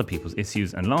listen to other people's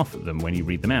issues and laugh at them when you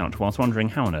read them out, whilst wondering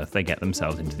how on earth they get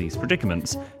themselves into these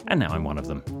predicaments, and now I'm one of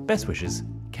them. Best wishes,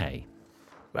 Kay.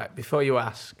 Right, before you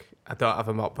ask, I don't have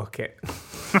a mop bucket.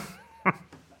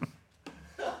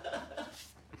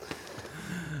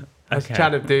 I was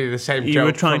trying to do the same joke. You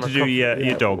were trying to from a do couple-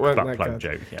 your dog weren't butt plug good.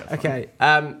 joke. Yeah, Okay,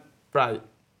 right.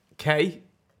 Kay,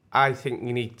 I think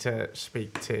you need to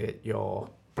speak to your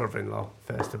brother-in-law,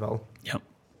 first of all. Yep.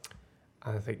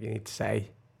 And I think you need to say,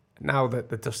 now that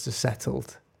the dust has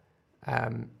settled,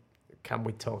 can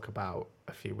we talk about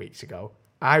a few weeks ago?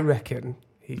 I reckon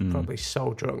he's probably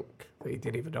so drunk that he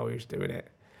didn't even know he was doing it.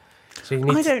 So you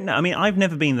need I don't know. I mean, I've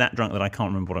never been that drunk that I can't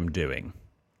remember what I'm doing.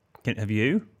 Have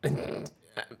you?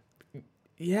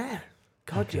 Yeah.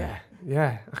 God, okay.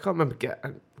 Yeah. I can't remember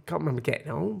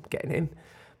getting home, getting in.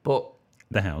 But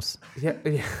The house. yeah.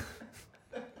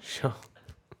 Sure.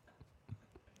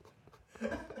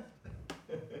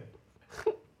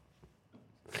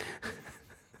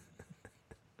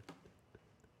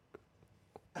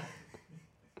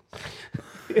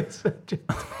 It's such a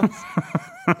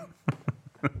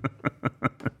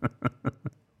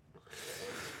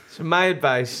So my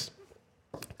advice,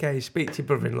 okay, speak to your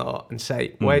brother-in-law and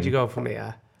say, where'd you go from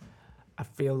here? I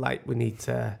feel like we need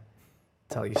to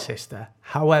tell your sister.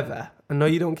 However, I know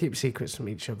you don't keep secrets from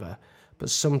each other, but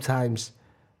sometimes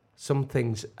some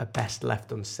things are best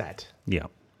left unsaid. Yeah.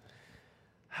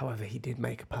 However, he did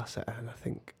make a pass at her, and I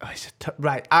think,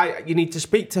 right, you need to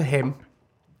speak to him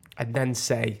and then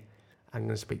say, I'm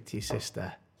going to speak to your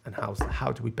sister, and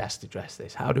how do we best address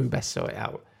this? How do we best sort it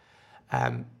out?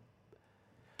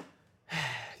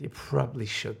 You probably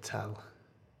should tell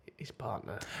his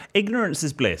partner. Ignorance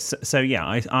is bliss. So,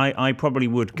 yeah, I probably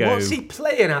would go... What's he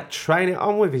playing at? Trying it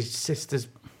on with his sister's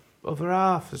other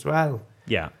half as well.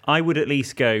 Yeah, I would at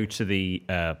least go to the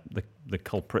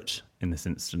culprit in this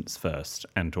instance first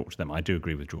and talk to them. I do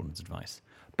agree with Jordan's advice.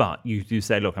 But you do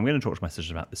say, look, I'm going to talk to my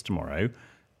sister about this tomorrow.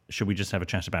 Should we just have a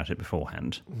chat about it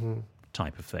beforehand? Mm-hmm.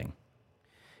 Type of thing.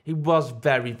 He was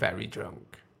very, very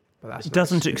drunk. But that's it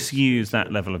doesn't excuse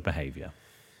that level of behaviour.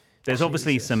 There's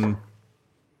obviously some...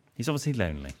 He's obviously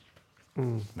lonely.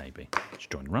 Maybe.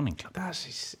 Should join a running club.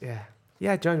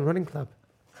 Yeah, join a running club.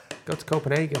 Go to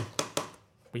Copenhagen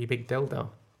with your big dildo.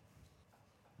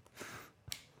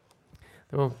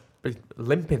 They won't be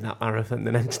limping that marathon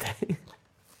the next day.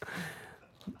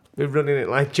 We're running it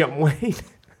like John Wayne.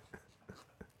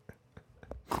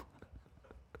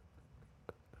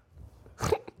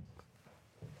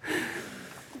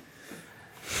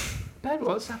 Ben,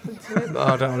 what's happened to him?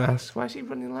 Oh, don't ask. Why is he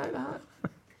running like that?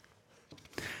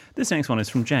 This next one is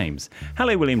from James.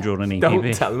 Hello, William, Jordan, and EPB.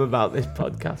 Don't tell him about this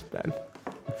podcast, Ben.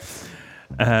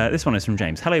 This one is from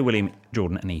James. Hello, William,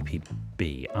 Jordan, and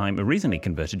EPB. I'm a recently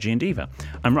converted G&Diva.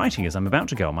 I'm writing as I'm about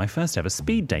to go on my first ever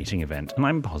speed dating event, and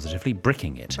I'm positively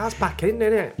bricking it. That's back in,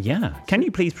 isn't it? Yeah. Can you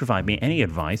please provide me any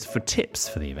advice for tips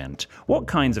for the event? What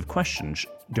kinds of questions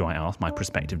do I ask my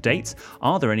prospective dates?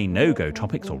 Are there any no-go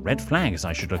topics or red flags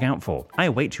I should look out for? I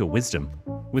await your wisdom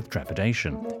with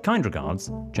trepidation. Kind regards,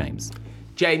 James.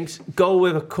 James, go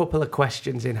with a couple of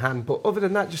questions in hand, but other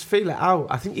than that, just feel it out.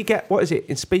 I think you get, what is it,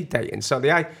 in speed dating? So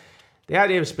the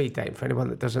idea of speed dating, for anyone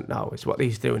that doesn't know, is what they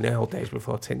used to do in the old days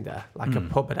before Tinder. Like a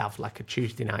pub would have like a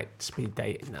Tuesday night speed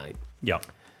dating night. Yeah.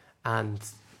 And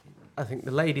I think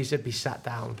the ladies would be sat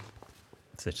down.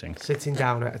 Sitting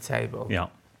down at a table. Yeah.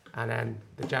 And then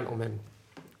the gentleman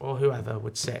or whoever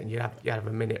would sit and you'd have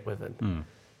a minute with them.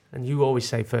 And you always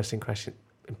say first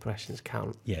impressions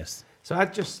count. Yes. So I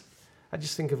just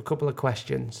think of a couple of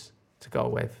questions to go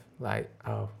with, like,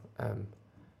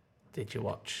 did you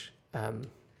watch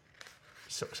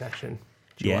Succession?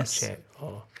 Did you watch it?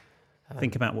 Or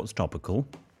think about what's topical.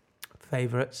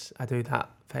 Favourites, I do that.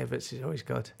 Favourites is always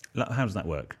good. How does that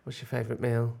work? What's your favourite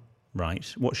meal? Right.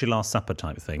 What's your last supper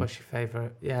type thing? What's your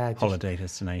favourite? Yeah. Holiday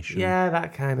destination. Yeah,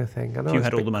 that kind of thing. I know if you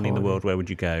had all the money in the world, where would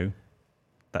you go?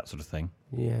 That sort of thing.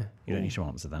 Yeah. You don't need to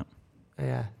answer that.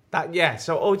 Yeah.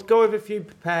 So always go with a few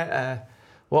prepare.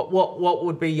 What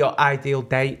would be your ideal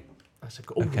date? That's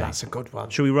a good one.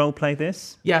 Should we role play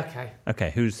this? Yeah. Okay.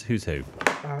 Okay. Who's who?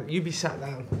 You be sat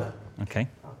down. Okay.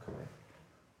 I'll come in.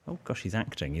 Oh gosh, he's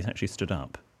acting. He's actually stood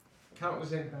up. Count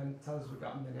us in, Ben. Tell us we've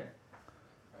got a minute.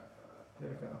 Here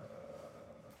we go.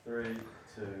 3,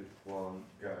 2, 1,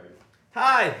 go.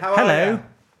 Hi. How are Hello. you?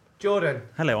 Jordan.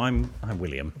 Hello. I'm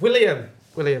William. William.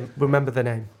 Remember the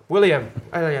name. William.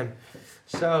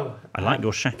 So. I like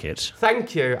your shacket.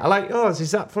 Thank you. I like yours.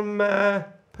 Is that from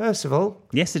Percival?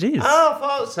 Yes, it is. Oh, I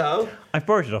thought so. I've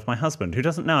borrowed it off my husband, who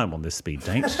doesn't know I'm on this speed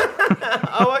date.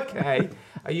 Oh, okay.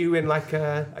 Are you in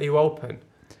are you open?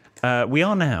 We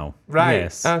are now. Right.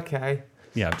 Yes. Okay.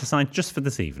 Yeah, I've decided just for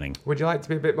this evening. Would you like to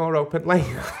be a bit more open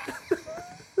later?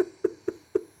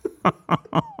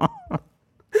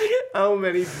 How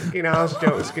many fucking house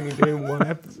jokes can you do in one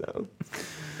episode?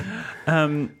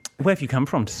 Where have you come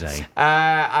from today?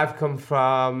 I've come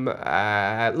from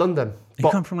London. You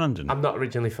come from London? I'm not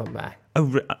originally from there.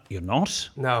 Oh, you're not?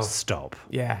 No. Stop.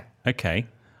 Yeah. Okay.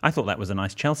 I thought that was a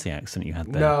nice Chelsea accent you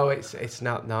had there. No, it's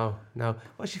not. No.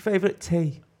 What's your favourite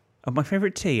tea? Oh, my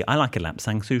favourite tea? I like a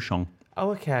Lapsang Souchong.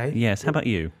 Oh, okay. Yes. How about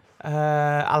you?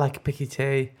 I like a picky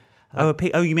tea.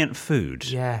 Oh, you meant food?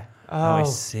 Yeah. Oh, I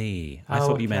see. I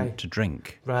thought you meant to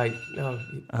drink. Right. No.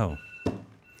 Oh.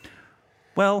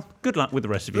 Well, good luck with the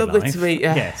rest of your life. Lovely to meet you.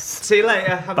 Yes. See you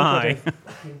later. Have Bye. a good day.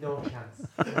 No chance.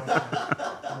 No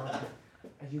chance.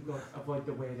 And you go avoid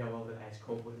the weirdo over there. It's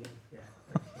called William. Yeah.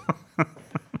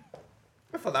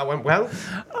 I thought that went well.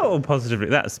 Oh, positively.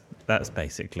 That's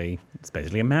basically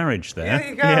a marriage there. There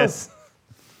you go. Yes.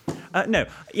 No,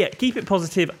 yeah, keep it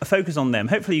positive, focus on them.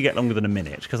 Hopefully you get longer than a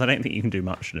minute, because I don't think you can do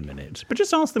much in a minute. But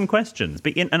just ask them questions,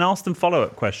 and ask them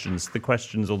follow-up questions, the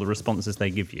questions or the responses they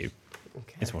give you,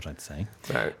 is what I'd say.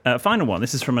 Right. Final one,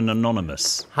 this is from an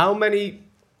anonymous. How many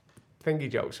thingy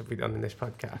jokes have we done in this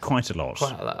podcast? Quite a lot.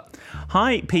 Quite a lot.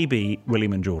 Hi, PB,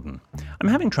 William and Jordan. I'm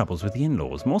having troubles with the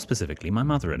in-laws, more specifically my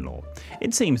mother-in-law.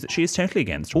 It seems that she is totally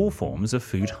against all forms of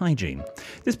food hygiene.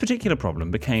 This particular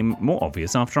problem became more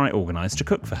obvious after I organised to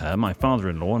cook for her, my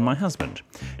father-in-law and my husband.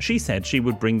 She said she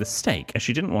would bring the steak as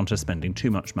she didn't want us spending too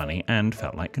much money and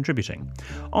felt like contributing.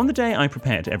 On the day I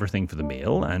prepared everything for the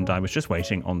meal and I was just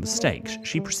waiting on the steaks,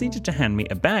 she proceeded to hand me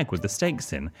a bag with the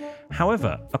steaks in.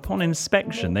 However, upon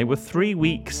inspection, they were 3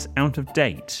 weeks out of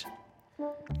date.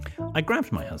 I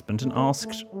grabbed my husband and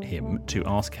asked him to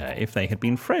ask her if they had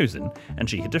been frozen and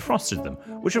she had defrosted them,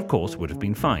 which of course would have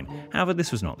been fine. However,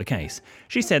 this was not the case.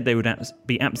 She said they would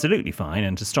be absolutely fine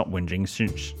and to stop whinging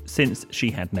since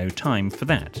she had no time for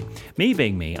that. Me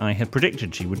being me, I had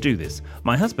predicted she would do this.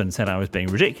 My husband said I was being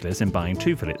ridiculous in buying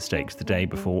 2 fillet steaks the day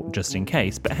before just in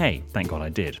case, but hey, thank God I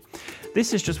did.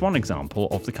 This is just one example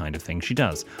of the kind of thing she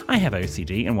does. I have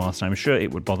OCD, and whilst I'm sure it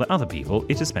would bother other people,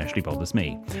 it especially bothers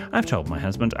me. I've told my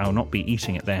husband I'll not be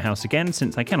eating at their house again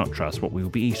since I cannot trust what we will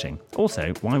be eating.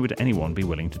 Also, why would anyone be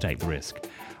willing to take the risk?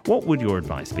 What would your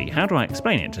advice be? How do I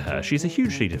explain it to her? She's a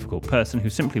hugely difficult person who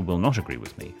simply will not agree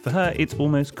with me. For her, it's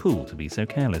almost cool to be so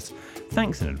careless.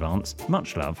 Thanks in advance.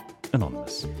 Much love,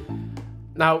 Anonymous.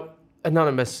 Now,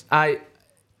 Anonymous, I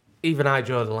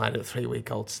draw the line at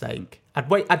 3-week-old steak.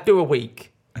 I'd do a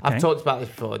week. Okay. I've talked about this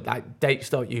before. Like, dates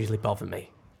don't usually bother me.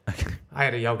 I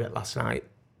had a yogurt last night.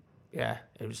 Yeah,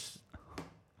 it was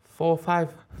 4 or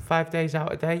 5 days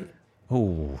out of date.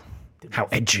 Oh, how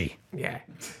edgy. Yeah,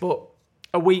 but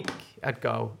a week I'd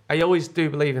go. I always do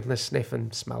believe in the sniff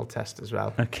and smell test as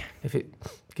well. Okay.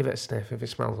 Give it a sniff. If it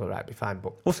smells all right, be fine.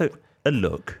 But also, a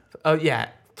look. Oh yeah,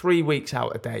 3 weeks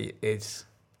out of date is.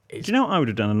 Do you know what I would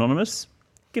have done, Anonymous?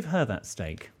 Give her that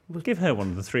steak. Give her one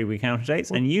of the 3-week out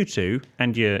dates, and you two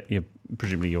and your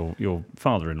presumably your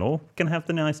father-in-law can have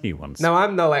the nice new ones. Now,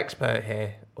 I'm no expert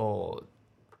here or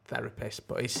therapist,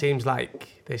 but it seems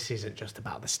like this isn't just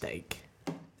about the steak.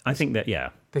 I think that, yeah.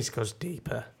 This goes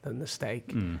deeper than the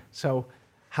steak. So,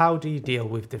 how do you deal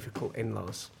with difficult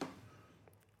in-laws?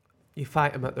 You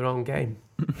fight them at their own game.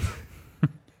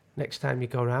 Next time you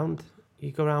go around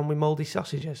with mouldy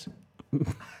sausages.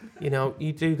 You know,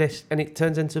 you do this and it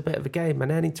turns into a bit of a game,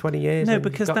 and then in 20 years, no, and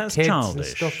because you've got that's kids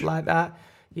childish and stuff like that,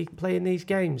 you're playing these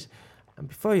games, and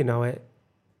before you know it,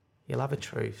 you'll have a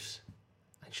truce,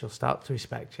 and she'll start to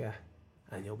respect you,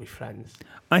 and you'll be friends.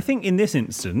 I think in this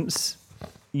instance,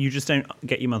 you just don't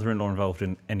get your mother-in-law involved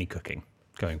in any cooking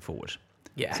going forward.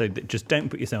 Yeah. So just don't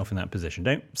put yourself in that position.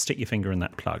 Don't stick your finger in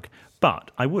that plug.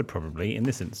 But I would probably, in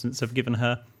this instance, have given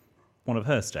her one of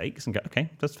her steaks and go, okay,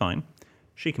 that's fine.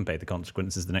 She can pay the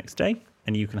consequences the next day,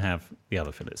 and you can have the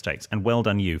other fillet steaks. And well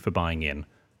done you for buying in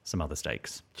some other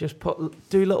steaks. Just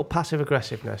do a little passive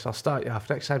aggressiveness. I'll start you off.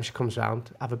 Next time she comes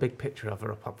round, have a big picture of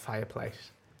her up on the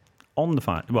fireplace. On the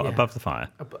fire? What, Yeah. above the fire?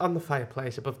 On the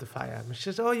fireplace, above the fire. And she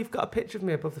says, oh, you've got a picture of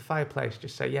me above the fireplace.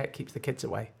 Just say, yeah, it keeps the kids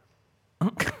away.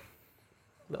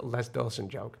 Little Les Dawson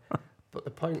joke. But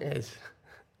the point is,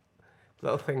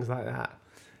 little things like that.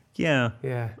 Yeah.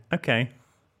 Yeah. Okay.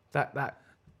 That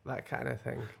kind of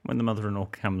thing. When the mother-in-law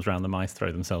comes round, the mice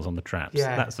throw themselves on the traps.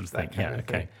 Yeah. That sort of thing. kind Yeah, of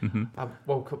okay. thing. Mm-hmm. I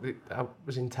woke up, I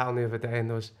was in town the other day and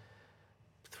there was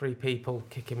 3 people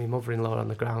kicking my mother-in-law on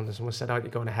the ground, and someone said, aren't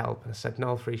you going to help? And I said,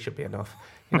 no, 3 should be enough.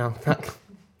 You know, that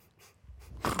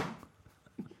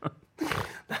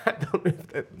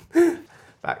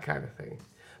kind of thing.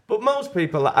 But most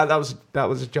people, that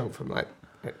was a joke from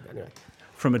anyway.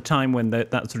 From a time when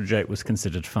that sort of joke was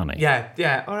considered funny.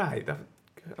 Yeah, all right.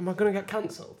 Am I going to get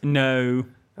cancelled? No.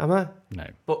 Am I? No.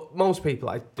 But most people,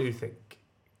 I do think,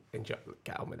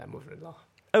 get on with their mother-in-law.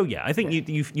 Oh, yeah. I think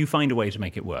you find a way to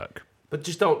make it work. But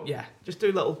just don't, just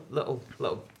do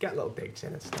get little digs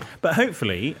in and stuff. But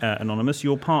hopefully, Anonymous,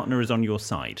 your partner is on your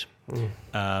side.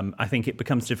 I think it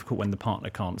becomes difficult when the partner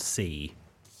can't see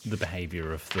the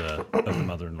behaviour of the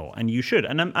mother-in-law, and you should.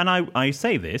 And I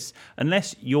say this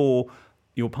unless your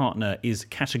partner is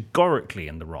categorically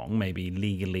in the wrong, maybe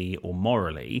legally or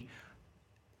morally,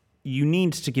 you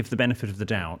need to give the benefit of the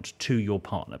doubt to your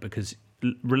partner, because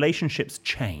relationships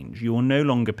change. You are no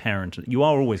longer parent. You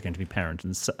are always going to be parent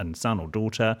and son or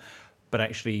daughter, but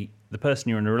actually the person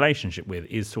you're in a relationship with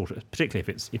is sort of,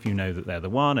 particularly if you know that they're the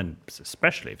one, and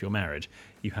especially if you're married,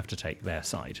 you have to take their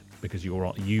side, because you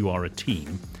are a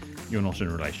team. You're not in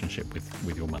a relationship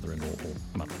with your mother-in-law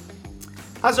or mother.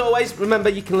 As always, remember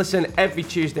you can listen every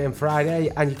Tuesday and Friday,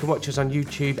 and you can watch us on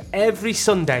YouTube every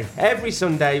Sunday. Every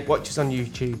Sunday, watch us on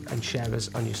YouTube and share us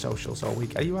on your socials all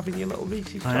week. Are you having your little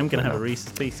Reese's? I am going to have a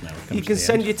Reese's piece now. You can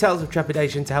send your tales of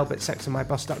trepidation to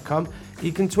help@sexandmyboss.com.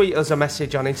 You can tweet us a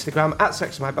message on Instagram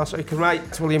 @sexandmyboss, or you can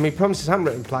write to William. He promises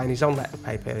handwritten reply in his own letter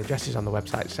paper. The address is on the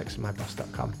website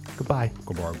sexandmyboss.com. Goodbye.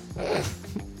 Goodbye.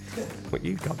 What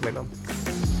you gobbling on?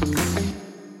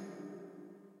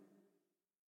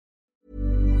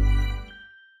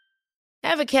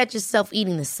 Ever catch yourself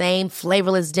eating the same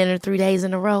flavorless dinner 3 days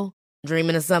in a row?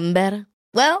 Dreaming of something better?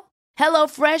 Well,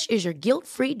 HelloFresh is your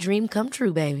guilt-free dream come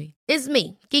true, baby. It's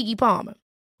me, Keke Palmer.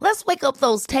 Let's wake up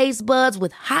those taste buds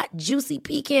with hot, juicy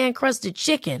pecan-crusted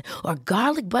chicken or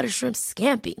garlic butter shrimp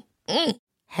scampi.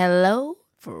 Hello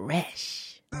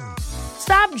Fresh.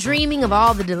 Stop dreaming of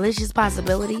all the delicious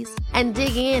possibilities and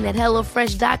dig in at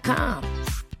HelloFresh.com.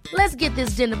 Let's get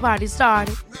this dinner party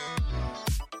started.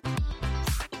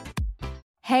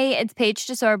 Hey, it's Paige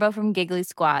DeSorbo from Giggly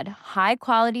Squad. High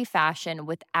quality fashion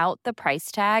without the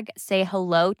price tag. Say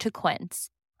hello to Quince.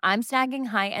 I'm snagging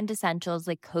high-end essentials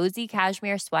like cozy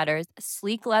cashmere sweaters,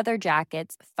 sleek leather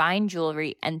jackets, fine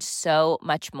jewelry, and so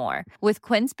much more. With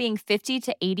Quince being 50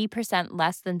 to 80%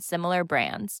 less than similar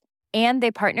brands. And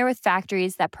they partner with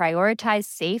factories that prioritize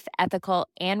safe, ethical,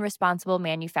 and responsible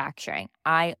manufacturing.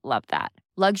 I love that.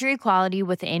 Luxury quality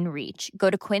within reach. Go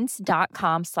to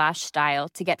quince.com/style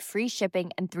to get free shipping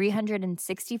and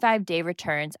 365-day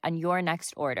returns on your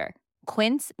next order.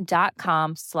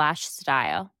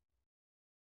 Quince.com/style.